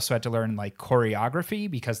script, but they also had to learn like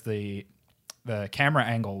choreography because the camera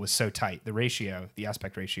angle was so tight, the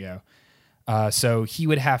aspect ratio. So he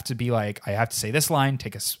would have to be like, I have to say this line,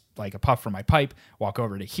 take a puff from my pipe, walk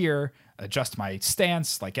over to here, adjust my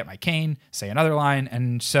stance, like get my cane, say another line.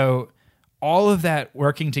 And so all of that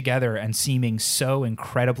working together and seeming so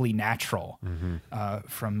incredibly natural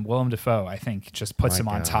from Willem Dafoe, I think just puts him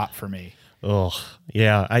on top for me. Oh,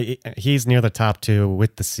 yeah. He's near the top 2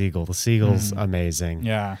 with the Seagull. The Seagull's amazing.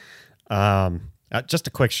 Yeah. Just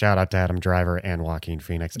a quick shout out to Adam Driver and Joaquin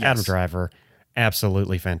Phoenix. Yes. Adam Driver,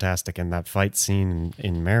 absolutely fantastic in that fight scene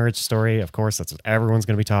in Marriage Story. Of course, that's what everyone's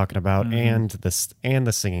going to be talking about, and the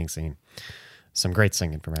singing scene. Some great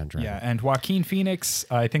singing from Adam Driver. Yeah, and Joaquin Phoenix,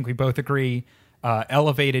 I think we both agree,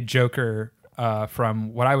 elevated Joker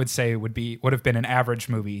from what I would say would have been an average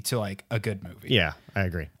movie to like a good movie. Yeah, I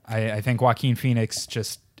agree. I think Joaquin Phoenix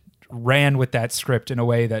just ran with that script in a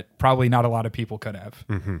way that probably not a lot of people could have.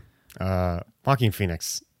 Joaquin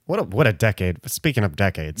Phoenix, what a decade. Speaking of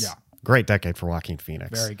decades, Yeah. Great decade for Joaquin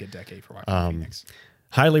Phoenix. Very good decade for Joaquin Phoenix.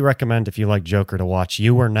 Highly recommend if you like Joker to watch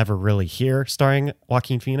You Were Never Really Here, starring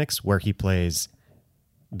Joaquin Phoenix, where he plays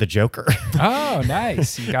the Joker. Oh,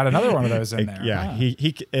 nice. You got another one of those in there. Yeah,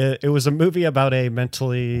 Huh. it was a movie about a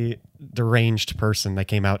mentally deranged person that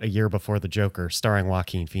came out a year before the Joker, starring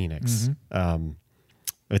Joaquin Phoenix.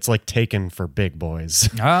 It's like Taken for big boys.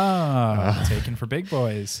 Taken for big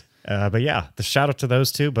boys. But yeah, the shout out to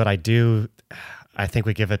those two. But I think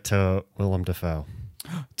we give it to Willem Dafoe.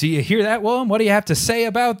 Do you hear that, Willem? What do you have to say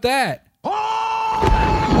about that?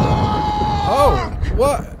 Oh,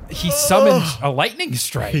 what? He summoned a lightning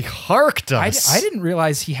strike. He harked us. I didn't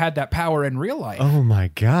realize he had that power in real life. Oh my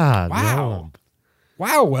God! Wow. Willem.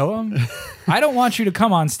 Wow, Willem. I don't want you to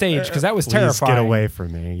come on stage because that was Please terrifying. get away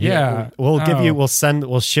from me. Yeah. We'll give Oh. you. We'll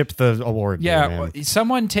ship the award. Yeah, to him.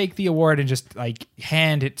 someone take the award and just like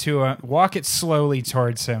hand it to him. Walk it slowly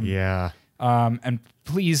towards him. Yeah. And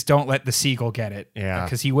please don't let the seagull get it. Yeah.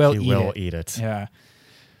 Because he will eat it. Yeah.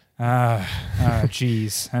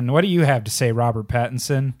 Jeez. And what do you have to say, Robert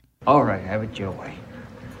Pattinson? All right, have it your way.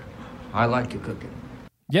 I like your cooking.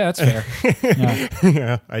 Yeah, that's fair. Yeah.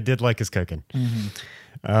 Yeah, I did like his cooking.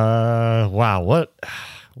 Wow, what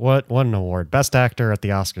an award! Best actor at the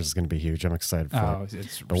Oscars is going to be huge. I'm excited for Oh, it.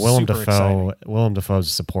 it's But Willem super exciting. Dafoe's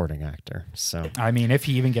a supporting actor. So I mean, if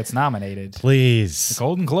he even gets nominated. please,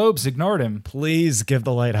 Golden Globes ignored him. please give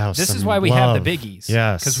The Lighthouse. This is some why we love. have the biggies.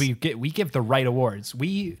 Yes, Because we give the right awards.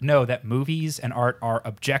 We know that movies and art are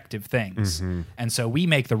objective things. And so we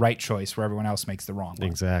make the right choice where everyone else makes the wrong one.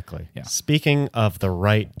 Exactly. Yeah. Speaking of the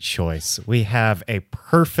right choice, we have a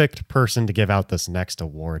perfect person to give out this next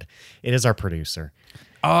award. It is our producer.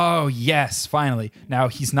 Oh, yes, finally. Now,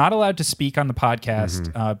 he's not allowed to speak on the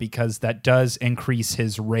podcast because that does increase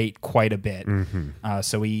his rate quite a bit.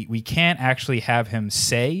 So we can't actually have him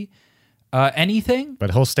say anything.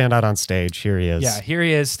 But he'll stand out on stage. Here he is. Yeah, here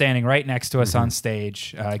he is standing right next to us on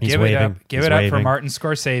stage. He's Give waving. Give He's it up for waving. Martin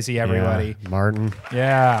Scorsese, everybody. Yeah, Martin.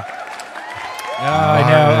 Yeah. Oh, I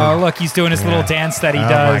know. Oh, look, he's doing his little dance that he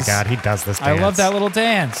does. Oh my God, he does this dance. I love that little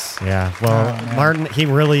dance. Yeah, well, man. Martin, he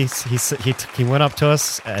went up to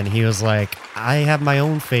us and he was like, I have my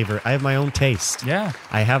own favorite. I have my own taste. Yeah.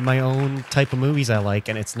 I have my own type of movies I like,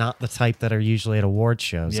 and it's not the type that are usually at award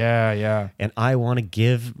shows. Yeah, yeah. And I want to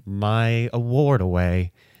give my award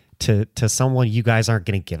away to someone you guys aren't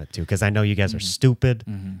going to give it to because I know you guys are stupid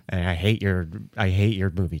and I hate your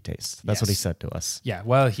movie taste. That's what he Yes. said to us. Yeah,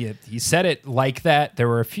 well, he said it like that. There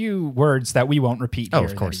were a few words that we won't repeat Oh, here.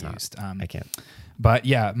 of course that he not. used. I can't. But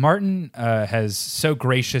yeah, Martin has so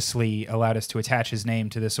graciously allowed us to attach his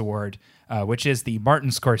name to this award, which is the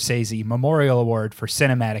Martin Scorsese Memorial Award for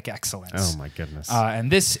Cinematic Excellence. Oh my goodness.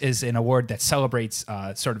 And this is an award that celebrates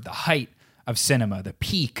sort of the height of cinema, the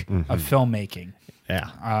peak of filmmaking. Yeah.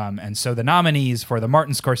 And so the nominees for the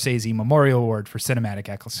Martin Scorsese Memorial Award for Cinematic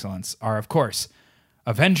Excellence are, of course,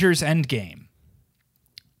 Avengers Endgame,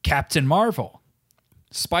 Captain Marvel,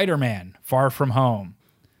 Spider-Man Far From Home,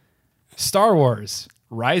 Star Wars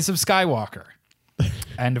Rise of Skywalker,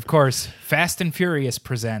 and, of course, Fast and Furious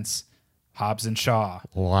presents Hobbs and Shaw.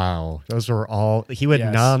 Wow. Those were all, he would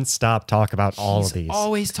Yes. nonstop talk about all He's of these.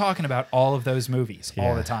 always talking about all of those movies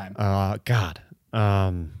all the time. God.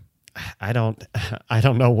 I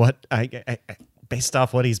don't know what I based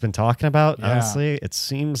off what he's been talking about. Yeah. Honestly, it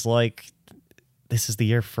seems like this is the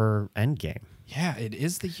year for Endgame. Yeah, it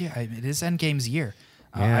is the year. It is Endgame's year.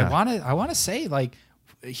 Yeah. I want to say like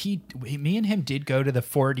me and him did go to the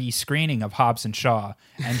 4D screening of Hobbs and Shaw,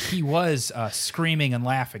 and he was screaming and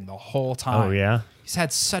laughing the whole time. Oh yeah. He's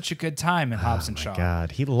had such a good time in Hobbs and Shaw.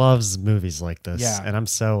 God, he loves movies like this. Yeah. And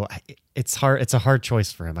it's hard. It's a hard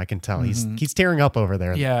choice for him. I can tell. He's tearing up over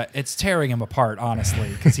there. Yeah, it's tearing him apart, honestly,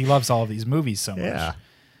 because he loves all of these movies so much. Yeah.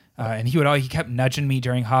 And he kept nudging me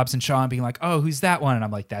during Hobbs and Shaw and being like, "Oh, who's that one?" And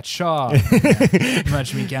I'm like, "That's Shaw."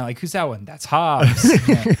 Nudging me again, like, "Who's that one?" "That's Hobbs."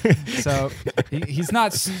 So he's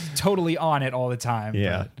not totally on it all the time.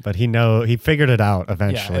 Yeah, but he figured it out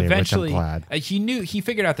eventually, which I'm glad. He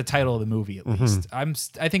figured out the title of the movie at least.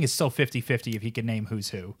 I think it's still 50-50 if he can name who's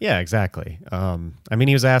who. Yeah, exactly. I mean,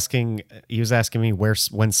 he was asking me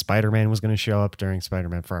when Spider-Man was going to show up during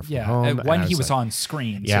Spider-Man Far From Home. When he was on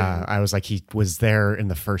screen. Yeah, too. I was like, he was there in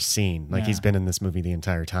the first scene. Like, he's been in this movie the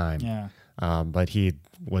entire time. Yeah. But he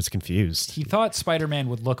was confused. He thought Spider-Man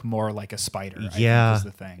would look more like a spider. I think was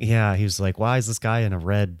the thing. Yeah, he was like, why is this guy in a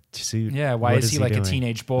red suit? Yeah, why is he like doing? A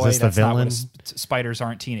teenage boy? Is this That's the villain? not what spiders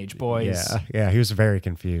aren't teenage boys. Yeah, he was very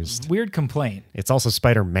confused. Weird complaint. It's also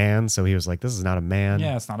Spider-Man, so he was like, this is not a man.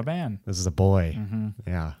 Yeah, it's not a man. This is a boy.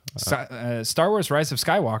 Yeah. Star Wars Rise of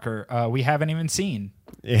Skywalker, we haven't even seen.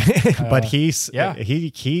 But he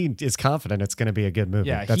is confident it's going to be a good movie.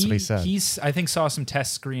 Yeah, that's what he said. I think saw some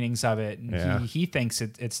test screenings of it, and Yeah. he thinks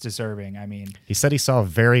it's deserving. I mean, he said he saw a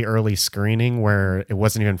very early screening where it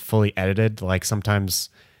wasn't even fully edited. Like sometimes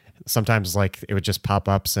like it would just pop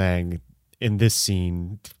up saying, in this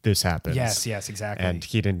scene, this happens. yes, exactly. And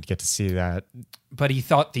he didn't get to see that. But he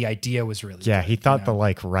thought the idea was really Yeah, good, he thought the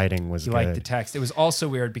writing was he good. liked the text. It was also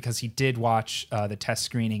weird because he did watch the test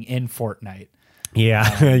screening in Fortnite.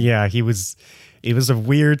 Yeah, yeah. It was a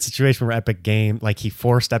weird situation where he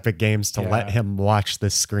forced Epic Games to let him watch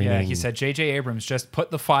this screening. Yeah, he said, J.J. Abrams, just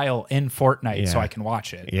put the file in Fortnite so I can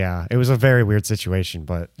watch it. Yeah, it was a very weird situation,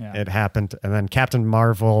 but it happened. And then Captain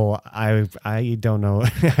Marvel, I don't know.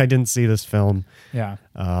 I didn't see this film. Yeah.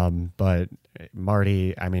 But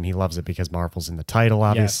Marty, I mean, he loves it because Marvel's in the title,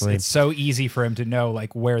 obviously. Yes, it's so easy for him to know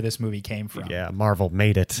like where this movie came from. Yeah, Marvel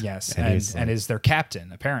made it. Yes, and is their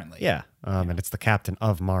captain, apparently. Yeah, and it's the captain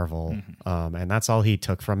of Marvel. And that's all he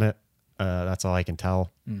took from it. That's all I can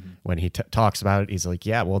tell. When he talks about it, he's like,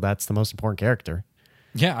 yeah, well, that's the most important character.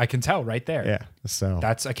 Yeah, I can tell right there. Yeah, so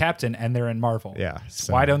that's a captain, and they're in Marvel. Yeah,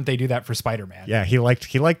 so why don't they do that for Spider-Man? Yeah, he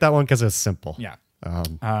liked that one because it was simple. Yeah.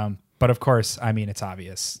 But of course, I mean, it's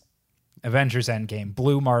obvious. Avengers Endgame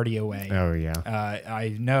blew Marty away. Oh yeah.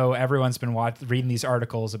 I know everyone's been reading these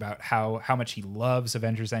articles about how much he loves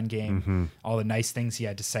Avengers Endgame, all the nice things he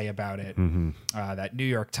had to say about it. That New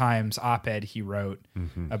York Times op-ed he wrote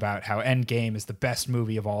about how Endgame is the best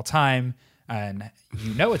movie of all time. And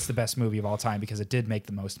you know it's the best movie of all time because it did make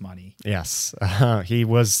the most money. Yes. I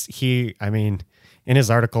mean, in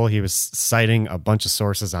his article, he was citing a bunch of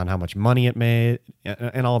sources on how much money it made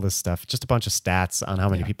and all this stuff. Just a bunch of stats on how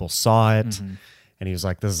many people saw it. And he was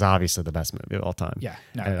like, this is obviously the best movie of all time. Yeah.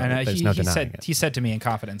 No, he said to me in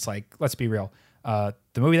confidence, like, let's be real. The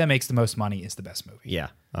movie that makes the most money is the best movie. Yeah.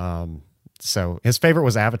 So his favorite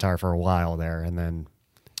was Avatar for a while there. And then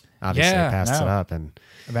obviously passed it up. And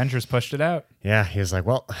Avengers pushed it out. Yeah, he was like,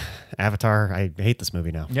 well, Avatar, I hate this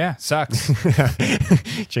movie now. Yeah, sucks.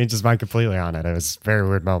 Changed his mind completely on it. It was a very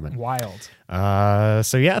weird moment. Wild.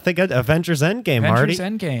 So yeah, I think Avengers Endgame, Marty. Avengers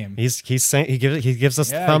Endgame. He's saying he gives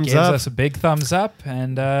us thumbs up. He gives us a big thumbs up,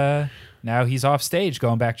 and now he's off stage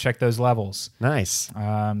going back to check those levels. Nice.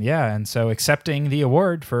 And so accepting the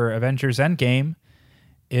award for Avengers Endgame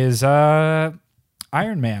is Iron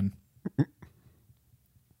Man.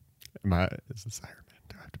 Is this Iron Man?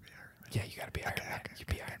 Do I have to be Iron Man? Yeah, you got to be Iron Man. Okay. You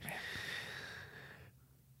be Iron Man.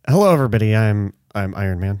 Hello, everybody. I'm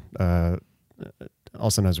Iron Man.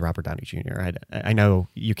 Also known as Robert Downey Jr. I know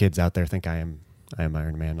you kids out there think I am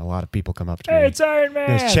Iron Man. A lot of people come up to me. Hey, it's Iron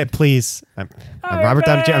Man. Chip, please. I'm Robert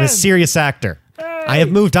Downey Jr. I'm a serious actor. Hey. I have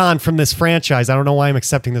moved on from this franchise. I don't know why I'm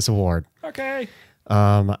accepting this award. Okay.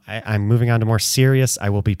 I'm moving on to more serious. I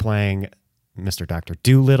will be playing Mr. Dr.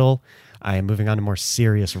 Doolittle. I am moving on to more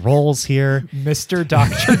serious roles here. Mr.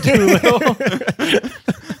 Dr. Doolittle.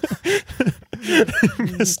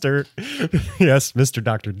 Mr.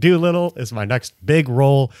 Dr. Doolittle is my next big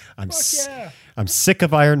role. I'm sick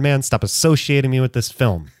of Iron Man. Stop associating me with this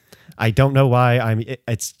film. I don't know why.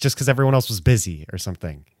 It's just because everyone else was busy or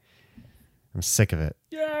something. I'm sick of it.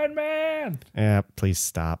 Iron Man. Yeah, please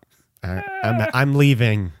stop. I'm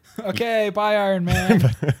leaving. Okay, bye, Iron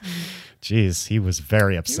Man. Jeez, he was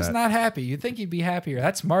very upset. He was not happy. You'd think he'd be happier.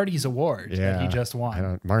 That's Marty's award that he just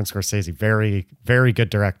won. Martin Scorsese, very, very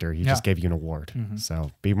good director. He just gave you an award.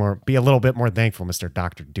 So be a little bit more thankful, Mr.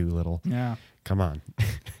 Dr. Doolittle. Yeah. Come on.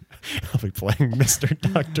 I'll be playing Mr.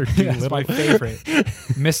 Dr. Doolittle. That's my favorite.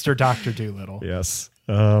 Mr. Dr. Doolittle. Yes.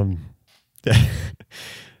 Well,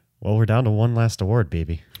 we're down to one last award,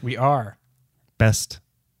 baby. We are. Best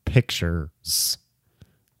Pictures.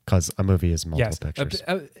 Because a movie is multiple pictures.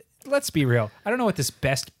 Let's be real. I don't know what this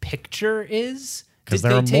best picture is because Did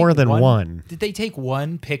there are they take more than one. Did they take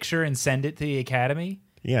one picture and send it to the Academy?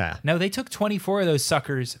 Yeah. No, they took 24 of those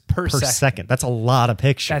suckers per Per second. That's a lot of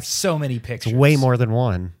pictures. That's so many pictures. It's way more than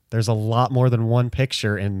one. There's a lot more than one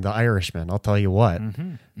picture in The Irishman. I'll tell you what.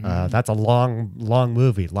 That's a long, long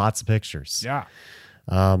movie. Lots of pictures. Yeah.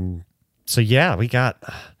 So yeah, we got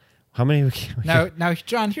how many? Now,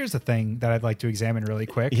 John, here's the thing that I'd like to examine really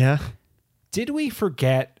quick. Yeah. Did we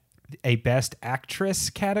forget a Best Actress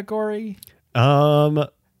category?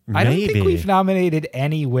 Maybe. I don't think we've nominated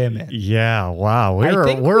any women. Yeah. Wow. We're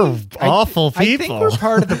I awful people. I think we're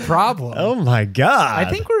part of the problem. Oh my god. I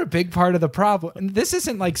think we're a big part of the problem. And this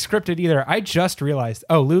isn't like scripted either. I just realized.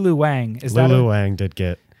 Oh, Lulu Wang Lulu Wang did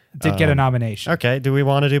get a nomination. Okay. Do we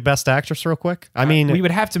want to do Best Actress real quick? I mean, we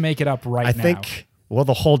would have to make it up right now. I think. Well,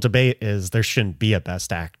 the whole debate is there shouldn't be a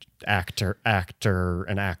Best Actor,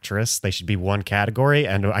 and Actress. They should be one category,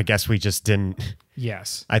 and I guess we just didn't.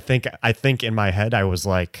 Yes. I think in my head I was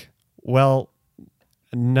like, well,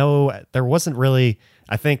 no, there wasn't really.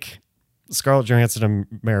 I think Scarlett Johansson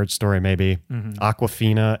in Marriage Story, maybe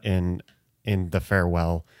Awkwafina in The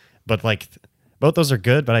Farewell, but like both those are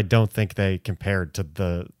good, but I don't think they compared to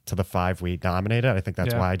the five we nominated. I think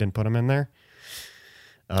that's why I didn't put them in there.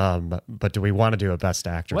 But do we want to do a Best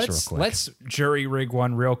Actress real quick? Let's jury rig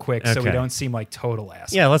one real quick so we Okay. don't seem like total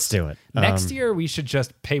assholes. Yeah, let's do it. Next year, we should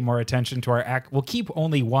just pay more attention to our act. We'll keep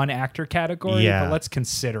only one actor category, Yeah. but let's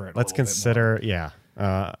consider it. Let's a little consider, yeah.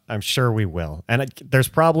 I'm sure we will. And there's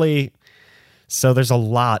probably, so there's a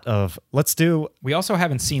lot of, let's do. bit more. We also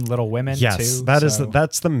haven't seen Little Women, Yes, too.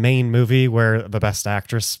 that's the main movie where the Best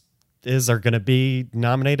Actress are going to be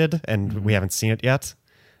nominated, and we haven't seen it yet.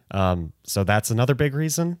 So that's another big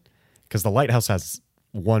reason, because The Lighthouse has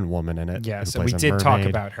one woman in it. Yeah, who so plays we a did talk mermaid.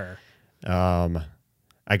 about her.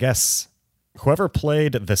 I guess whoever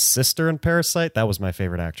played the sister in Parasite, that was my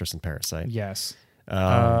favorite actress in Parasite. Yes.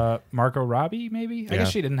 Margot Robbie, maybe? I Yeah.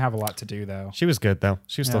 guess she didn't have a lot to do, though. She was good though.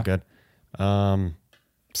 She was still good.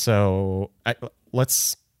 So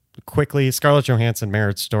let's quickly Scarlett Johansson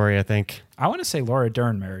Marriage Story. I think. I want to say Laura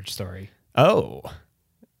Dern Marriage Story. Oh.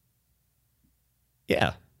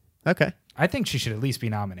 Yeah. Okay. I think she should at least be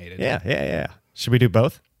nominated. Yeah. Should we do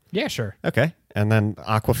both? Yeah, sure. Okay. And then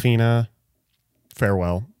Awkwafina,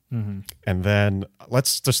 Farewell. And then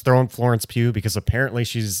let's just throw in Florence Pugh, because apparently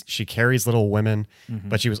she carries Little Women,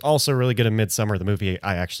 but she was also really good in Midsummer, the movie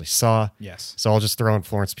I actually saw. Yes. So I'll just throw in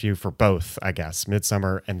Florence Pugh for both, I guess.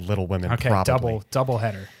 Midsummer and Little Women. Okay, probably. double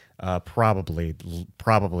header. Probably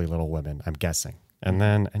Little Women, I'm guessing. And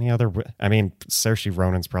then any other, I mean, Saoirse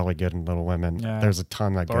Ronan's probably good in Little Women. Yeah. There's a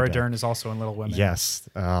ton that Laura good there. Dern is also in Little Women. Yes.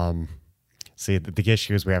 See, the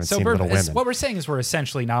issue is we haven't seen Little Women. What we're saying is we're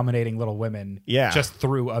essentially nominating Little Women just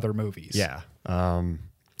through other movies. Yeah.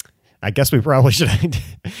 I guess we probably should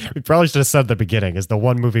have said at the beginning is the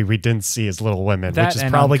one movie we didn't see is Little Women, That which is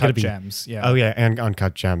and probably Uncut going to be Gems. Yeah. Oh yeah, and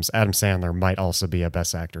Uncut Gems. Adam Sandler might also be a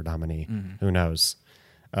Best Actor nominee. Who knows?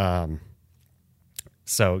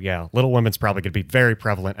 So yeah, Little Women's probably going to be very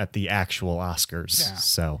prevalent at the actual Oscars. Yeah.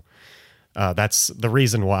 So that's the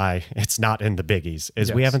reason why it's not in the biggies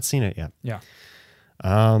is we Yes. haven't seen it yet. Yeah.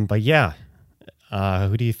 But yeah,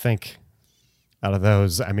 who do you think out of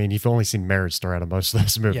those? I mean, you've only seen Marriage Story out of most of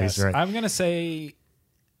those movies, Yes. right? I'm going to say,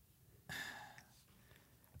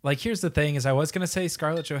 like, here's the thing is I was going to say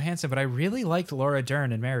Scarlett Johansson, but I really liked Laura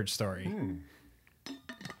Dern in Marriage Story.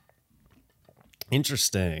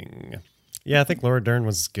 Interesting. Yeah, I think Laura Dern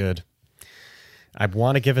was good. I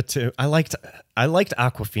want to give it to. I liked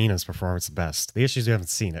Awkwafina's performance the best. The issue is we haven't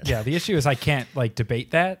seen it. Yeah, the issue is I can't, like,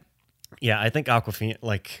 debate that. Yeah, I think Awkwafina's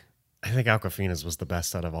was the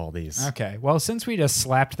best out of all these. Okay. Well, since we just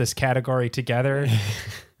slapped this category together,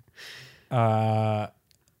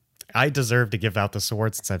 I deserve to give out this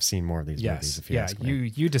award since I've seen more of these movies. yes. If you Yeah, ask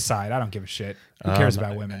me. you decide. I don't give a shit. Who cares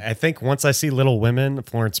about women? I think once I see Little Women,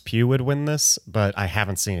 Florence Pugh would win this, but I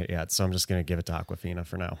haven't seen it yet, so I'm just going to give it to Awkwafina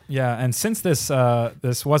for now. Yeah, and since this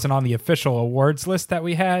wasn't on the official awards list that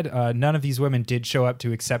we had, none of these women did show up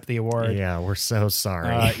to accept the award. Yeah, we're so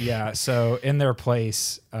sorry. Yeah, so in their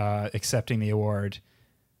place, accepting the award,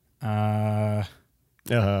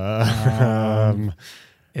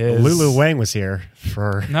 is Lulu Wang was here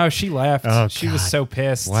for. No, she left. Oh, she was God. so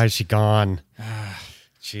pissed. Why is she gone?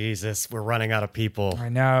 Jesus, we're running out of people. I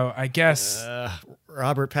know. I guess.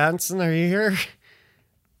 Robert Pattinson, are you here?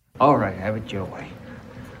 All right, have it your way.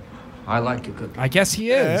 I like your cooking. I guess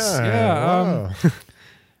he is. Yeah.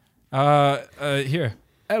 whoa. Here.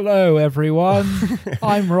 Hello, everyone.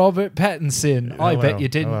 I'm Robert Pattinson. I bet you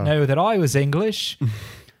didn't know that I was English.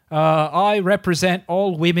 I represent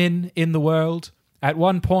all women in the world. At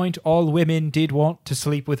one point, all women did want to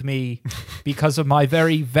sleep with me because of my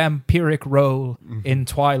very vampiric role in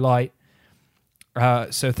Twilight.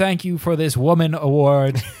 So thank you for this woman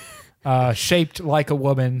award, shaped like a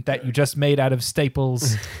woman that you just made out of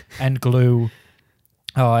staples and glue.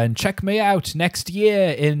 And check me out next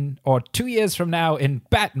year or 2 years from now in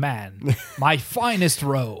Batman, my finest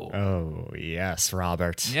role. Oh, yes,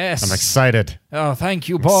 Robert. Yes. I'm excited. Oh, thank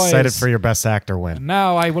you, boys. Excited for your best actor win.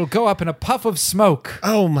 Now I will go up in a puff of smoke.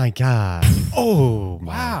 Oh, my God. Oh, my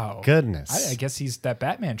Wow. goodness. I guess that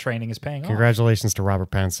Batman training is paying off. Congratulations to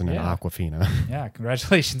Robert Pattinson and Yeah. Awkwafina. Yeah,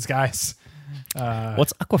 congratulations, guys.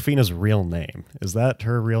 What's Awkwafina's real name? Is that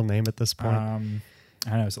her real name at this point? I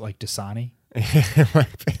don't know, is it like Dasani?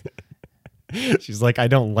 She's like, I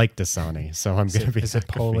don't like Dasani, so I'm going to be Is it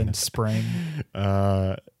Awkwafina. Poland Spring?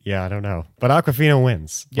 Yeah, I don't know. But Awkwafina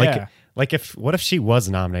wins. Yeah. What if she was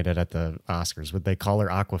nominated at the Oscars? Would they call her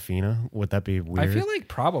Awkwafina? Would that be weird? I feel like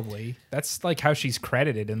probably. That's like how she's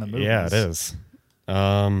credited in the movies. Yeah, it is.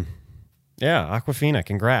 Yeah, Awkwafina,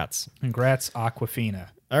 congrats. Congrats, Awkwafina.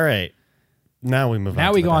 All right. Now we move on. Now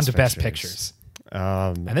to we the go on to Best Pictures.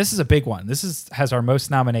 And this is a big one. This has our most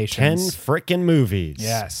 10 nominations. frickin' movies.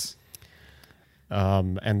 Yes.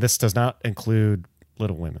 And this does not include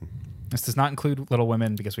Little Women. This does not include Little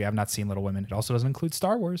Women because we have not seen Little Women. It also doesn't include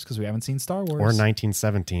Star Wars because we haven't seen Star Wars. Or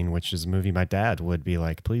 1917, which is a movie my dad would be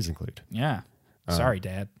like, please include. Yeah. Sorry,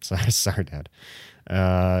 Dad. Sorry, Dad.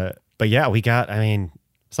 But yeah, we got,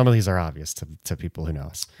 some of these are obvious to people who know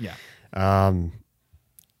us. Yeah.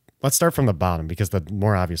 Let's start from the bottom because the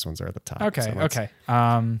more obvious ones are at the top. Okay. So let's- Okay.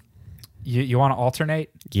 You want to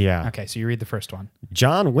alternate? Yeah. Okay. So you read the first one.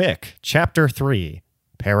 John Wick, Chapter 3,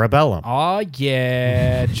 Parabellum. Oh,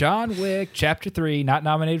 yeah. John Wick, Chapter 3, not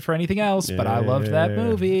nominated for anything else, but I loved that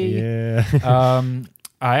movie. Yeah.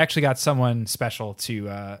 I actually got someone special to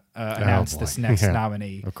announce boy. this next Yeah.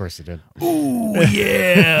 nominee. Of course you did. Ooh,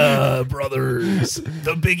 yeah, brothers.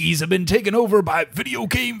 The biggies have been taken over by Video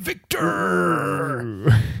Game Victor.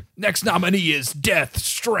 Next nominee is Death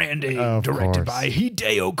Stranding, Of directed course. by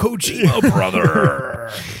Hideo Kojima,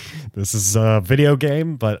 brother. This is a video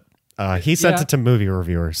game, but he sent Yeah. it to movie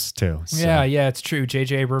reviewers too. So, Yeah, it's true.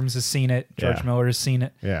 J.J. Abrams has seen it. George Yeah. Miller has seen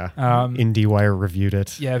it. Yeah. IndieWire reviewed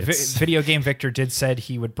it. Yeah, It's- Video Game Victor did said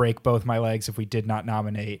he would break both my legs if we did not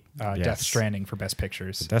nominate Death Yes. Stranding for Best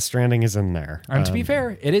Pictures. Death Stranding is in there. And to be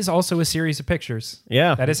fair, it is also a series of pictures.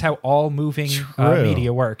 Yeah. That is how all moving True.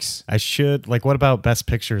 media works. I should, what about Best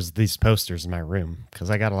Pictures, these posters in my room? Because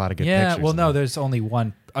I got a lot of good Yeah, pictures. well, in no, there. there's only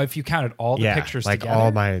one. If you counted all the pictures like together.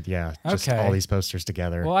 all my, just Okay. all these posters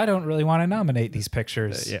together. Well, I don't really want to nominate these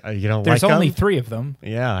pictures. Yeah, you don't There's like only them? 3 of them.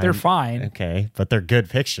 Yeah. They're fine. Okay, but they're good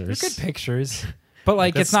pictures. They're good pictures. But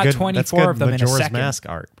like, That's it's not good- 24 that's of them good in a Majora's second. Mask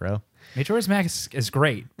art, bro. Majora's Mask is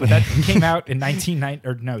great, but that came out in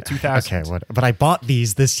 2000. Okay, but I bought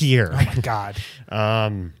these this year. Oh my God.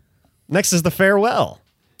 Next is The Farewell,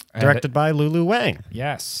 directed by Lulu Wang.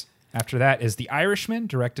 Yes. After that is The Irishman,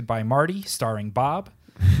 directed by Marty, starring Bob.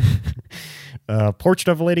 Portrait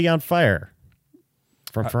of a Lady on Fire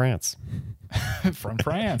from France. from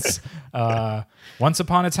France. Once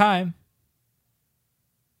Upon a Time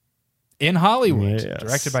in Hollywood, Yes.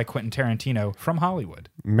 directed by Quentin Tarantino from Hollywood.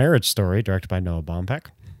 Marriage Story, directed by Noah Baumbach.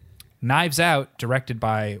 Knives Out, directed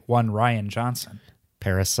by one Ryan Johnson.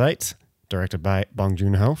 Parasite, directed by Bong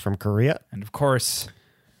Joon-ho from Korea. And of course,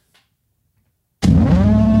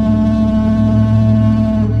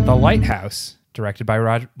 The Lighthouse, directed by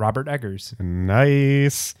Robert Eggers.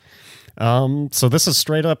 Nice. So this is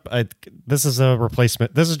straight up. This is a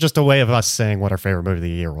replacement. This is just a way of us saying what our favorite movie of the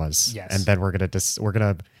year was. Yes. And then we're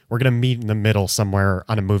gonna meet in the middle somewhere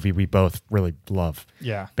on a movie we both really love.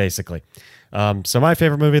 Yeah. Basically. So my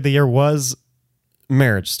favorite movie of the year was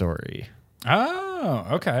Marriage Story. Oh,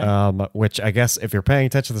 okay. Which I guess if you're paying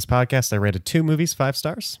attention to this podcast, I rated 2 movies 5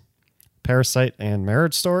 stars. Parasite and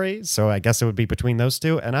Marriage Story. So I guess it would be between those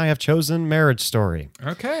two, and I have chosen Marriage Story.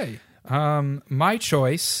 Okay. My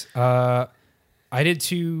choice, I did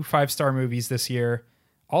 2 5-star movies this year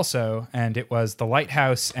also, and it was The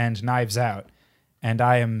Lighthouse and Knives Out. And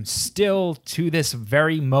I am still to this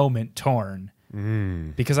very moment torn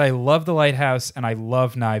because I love The Lighthouse and I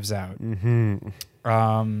love Knives Out.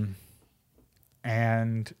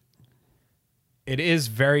 And it is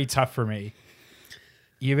very tough for me,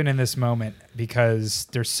 even in this moment, because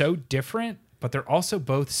they're so different, but they're also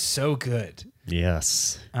both so good.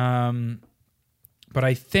 Yes. But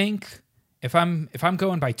I think if I'm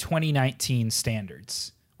going by 2019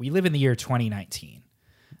 standards, we live in the year 2019.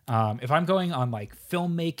 If I'm going on like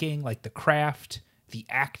filmmaking, like the craft, the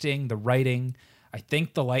acting, the writing, I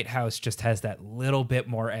think The Lighthouse just has that little bit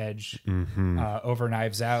more edge over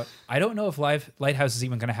Knives Out. I don't know if Lighthouse is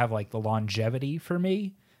even going to have like the longevity for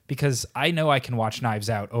me, because I know I can watch Knives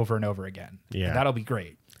Out over and over again. Yeah. And that'll be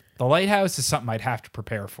great. The Lighthouse is something I'd have to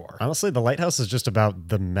prepare for. Honestly, The Lighthouse is just about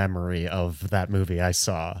the memory of that movie I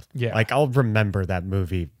saw. Yeah. Like, I'll remember that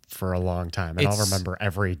movie for a long time, and I'll remember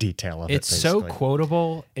every detail of it. It's so basically.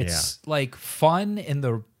 quotable. It's like fun in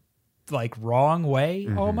the like wrong way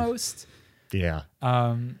almost. Yeah.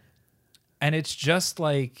 And it's just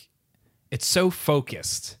like, it's so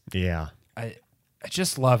focused. Yeah. I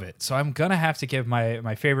just love it. So I'm gonna have to give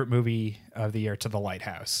my favorite movie of the year to The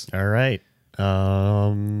Lighthouse. All right.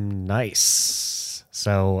 Nice.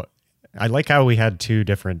 So I like how we had 2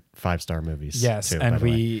 different 5-star movies. Yes, too, and by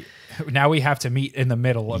the way. now we have to meet in the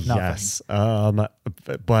middle of nothing. Yes.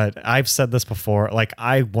 But I've said this before. Like,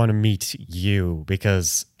 I want to meet you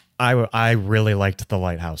because I really liked The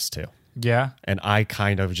Lighthouse too. Yeah. And I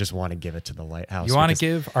kind of just want to give it to The Lighthouse. You want to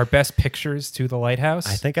because give our best pictures to The Lighthouse?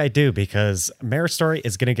 I think I do, because Marriage Story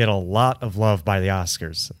is going to get a lot of love by the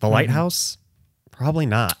Oscars. The Lighthouse, probably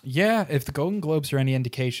not. Yeah, if the Golden Globes are any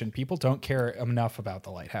indication, people don't care enough about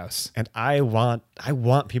The Lighthouse. And I want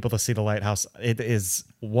people to see The Lighthouse. It is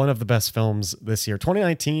one of the best films this year.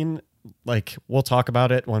 2019, like, we'll talk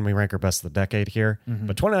about it when we rank our best of the decade here.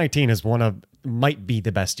 But 2019 is might be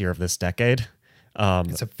the best year of this decade.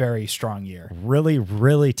 It's a very strong year. Really,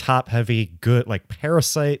 really top heavy, good, like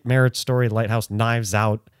Parasite, Marriage Story, Lighthouse, Knives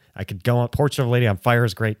Out. I could go on. Portrait of a Lady on Fire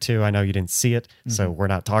is great too. I know you didn't see it, so we're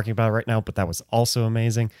not talking about it right now, but that was also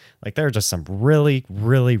amazing. Like, there are just some really,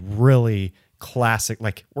 really, really classic,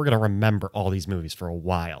 like, we're going to remember all these movies for a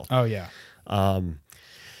while. Oh, yeah.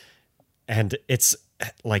 And it's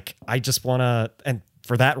like, I just want to, and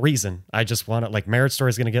for that reason, I just want to, like, Marriage Story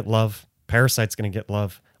is going to get love. Parasite's going to get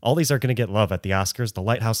love. All these are going to get love at the Oscars. The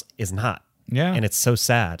Lighthouse is not. Yeah. And it's so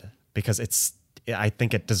sad because I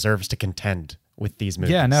think it deserves to contend with these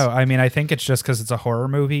movies. Yeah, no, I mean, I think it's just because it's a horror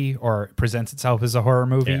movie, or it presents itself as a horror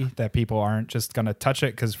movie, that people aren't just going to touch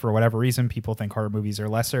it because for whatever reason, people think horror movies are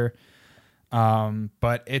lesser.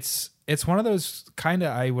 But it's one of those kind of,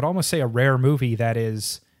 I would almost say, a rare movie that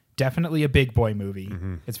is definitely a big boy movie.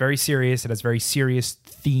 It's very serious. It has very serious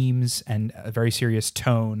themes and a very serious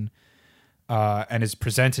tone. And is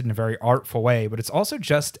presented in a very artful way, but it's also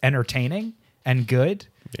just entertaining and good.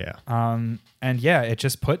 Yeah. And yeah, it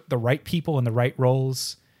just put the right people in the right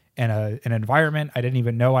roles in an environment I didn't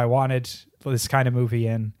even know I wanted this kind of movie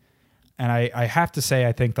in. And I have to say,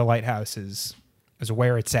 I think The Lighthouse is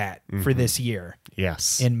where it's at for this year.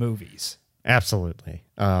 Yes. In movies. Absolutely.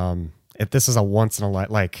 If this is a once in a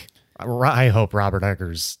like, I hope Robert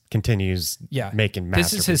Eggers continues making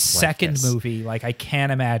masterpieces. This is his second movie. Like, I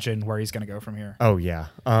can't imagine where he's going to go from here. Oh, yeah.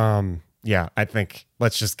 Yeah, I think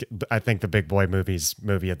I think the big boy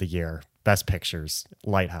movie of the year, Best Pictures,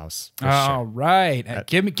 Lighthouse. All right.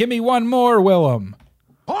 Give me one more, Willem.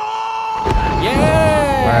 Yeah.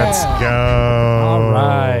 Let's go. All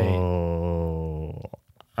right.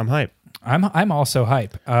 I'm hype. I'm also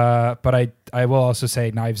hype. But I will also say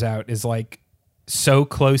Knives Out is like so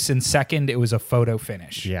close in second, it was a photo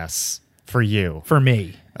finish. Yes. For you. For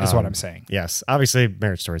me, is what I'm saying. Yes. Obviously,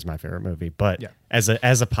 Marriage Story is my favorite movie. But as a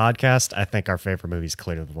podcast, I think our favorite movie is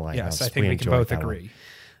clearly The Lighthouse. Yes, I think we can both agree.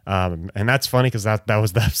 And that's funny because that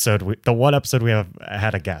was the episode. The one episode we have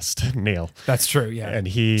had a guest, Neil. That's true, yeah.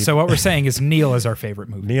 And so what we're saying is Neil is our favorite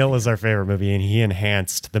movie. Neil is our favorite movie, and he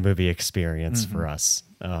enhanced the movie experience for us.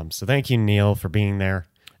 So thank you, Neil, for being there.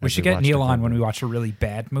 We should get Neil on when we watch a really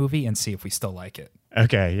bad movie and see if we still like it.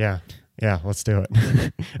 Okay, yeah. Yeah, let's do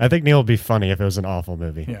it. I think Neil would be funny if it was an awful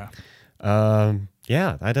movie. Yeah.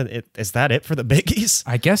 Is that it for the biggies?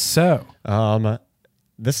 I guess so.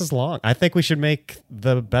 This is long. I think we should make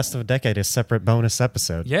the best of a decade a separate bonus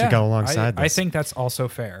episode to go alongside this. I think that's also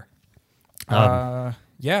fair. So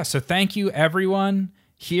thank you, everyone,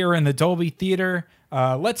 here in the Dolby Theater.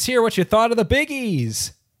 Let's hear what you thought of the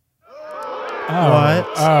biggies. What?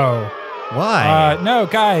 Oh. Why? No,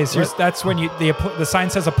 guys. That's when the sign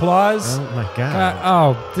says applause. Oh my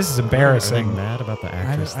god. This is embarrassing. Are they mad about the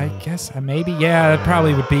actress? I guess maybe. Yeah, that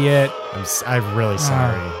probably would be it. I'm really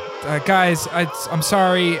sorry. Guys, I'm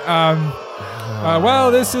sorry.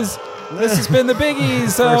 Well, this has been the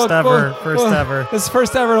biggies. First ever. This is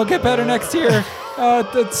first ever. It'll get better next year.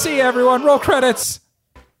 See you, everyone. Roll credits.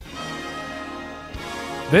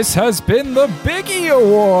 This has been the Biggie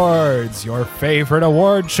Awards, your favorite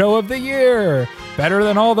award show of the year. Better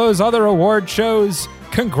than all those other award shows.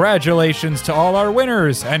 Congratulations to all our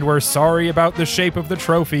winners, and we're sorry about the shape of the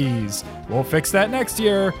trophies. We'll fix that next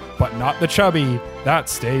year, but not the chubby. That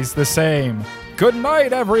stays the same. Good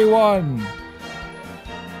night, everyone.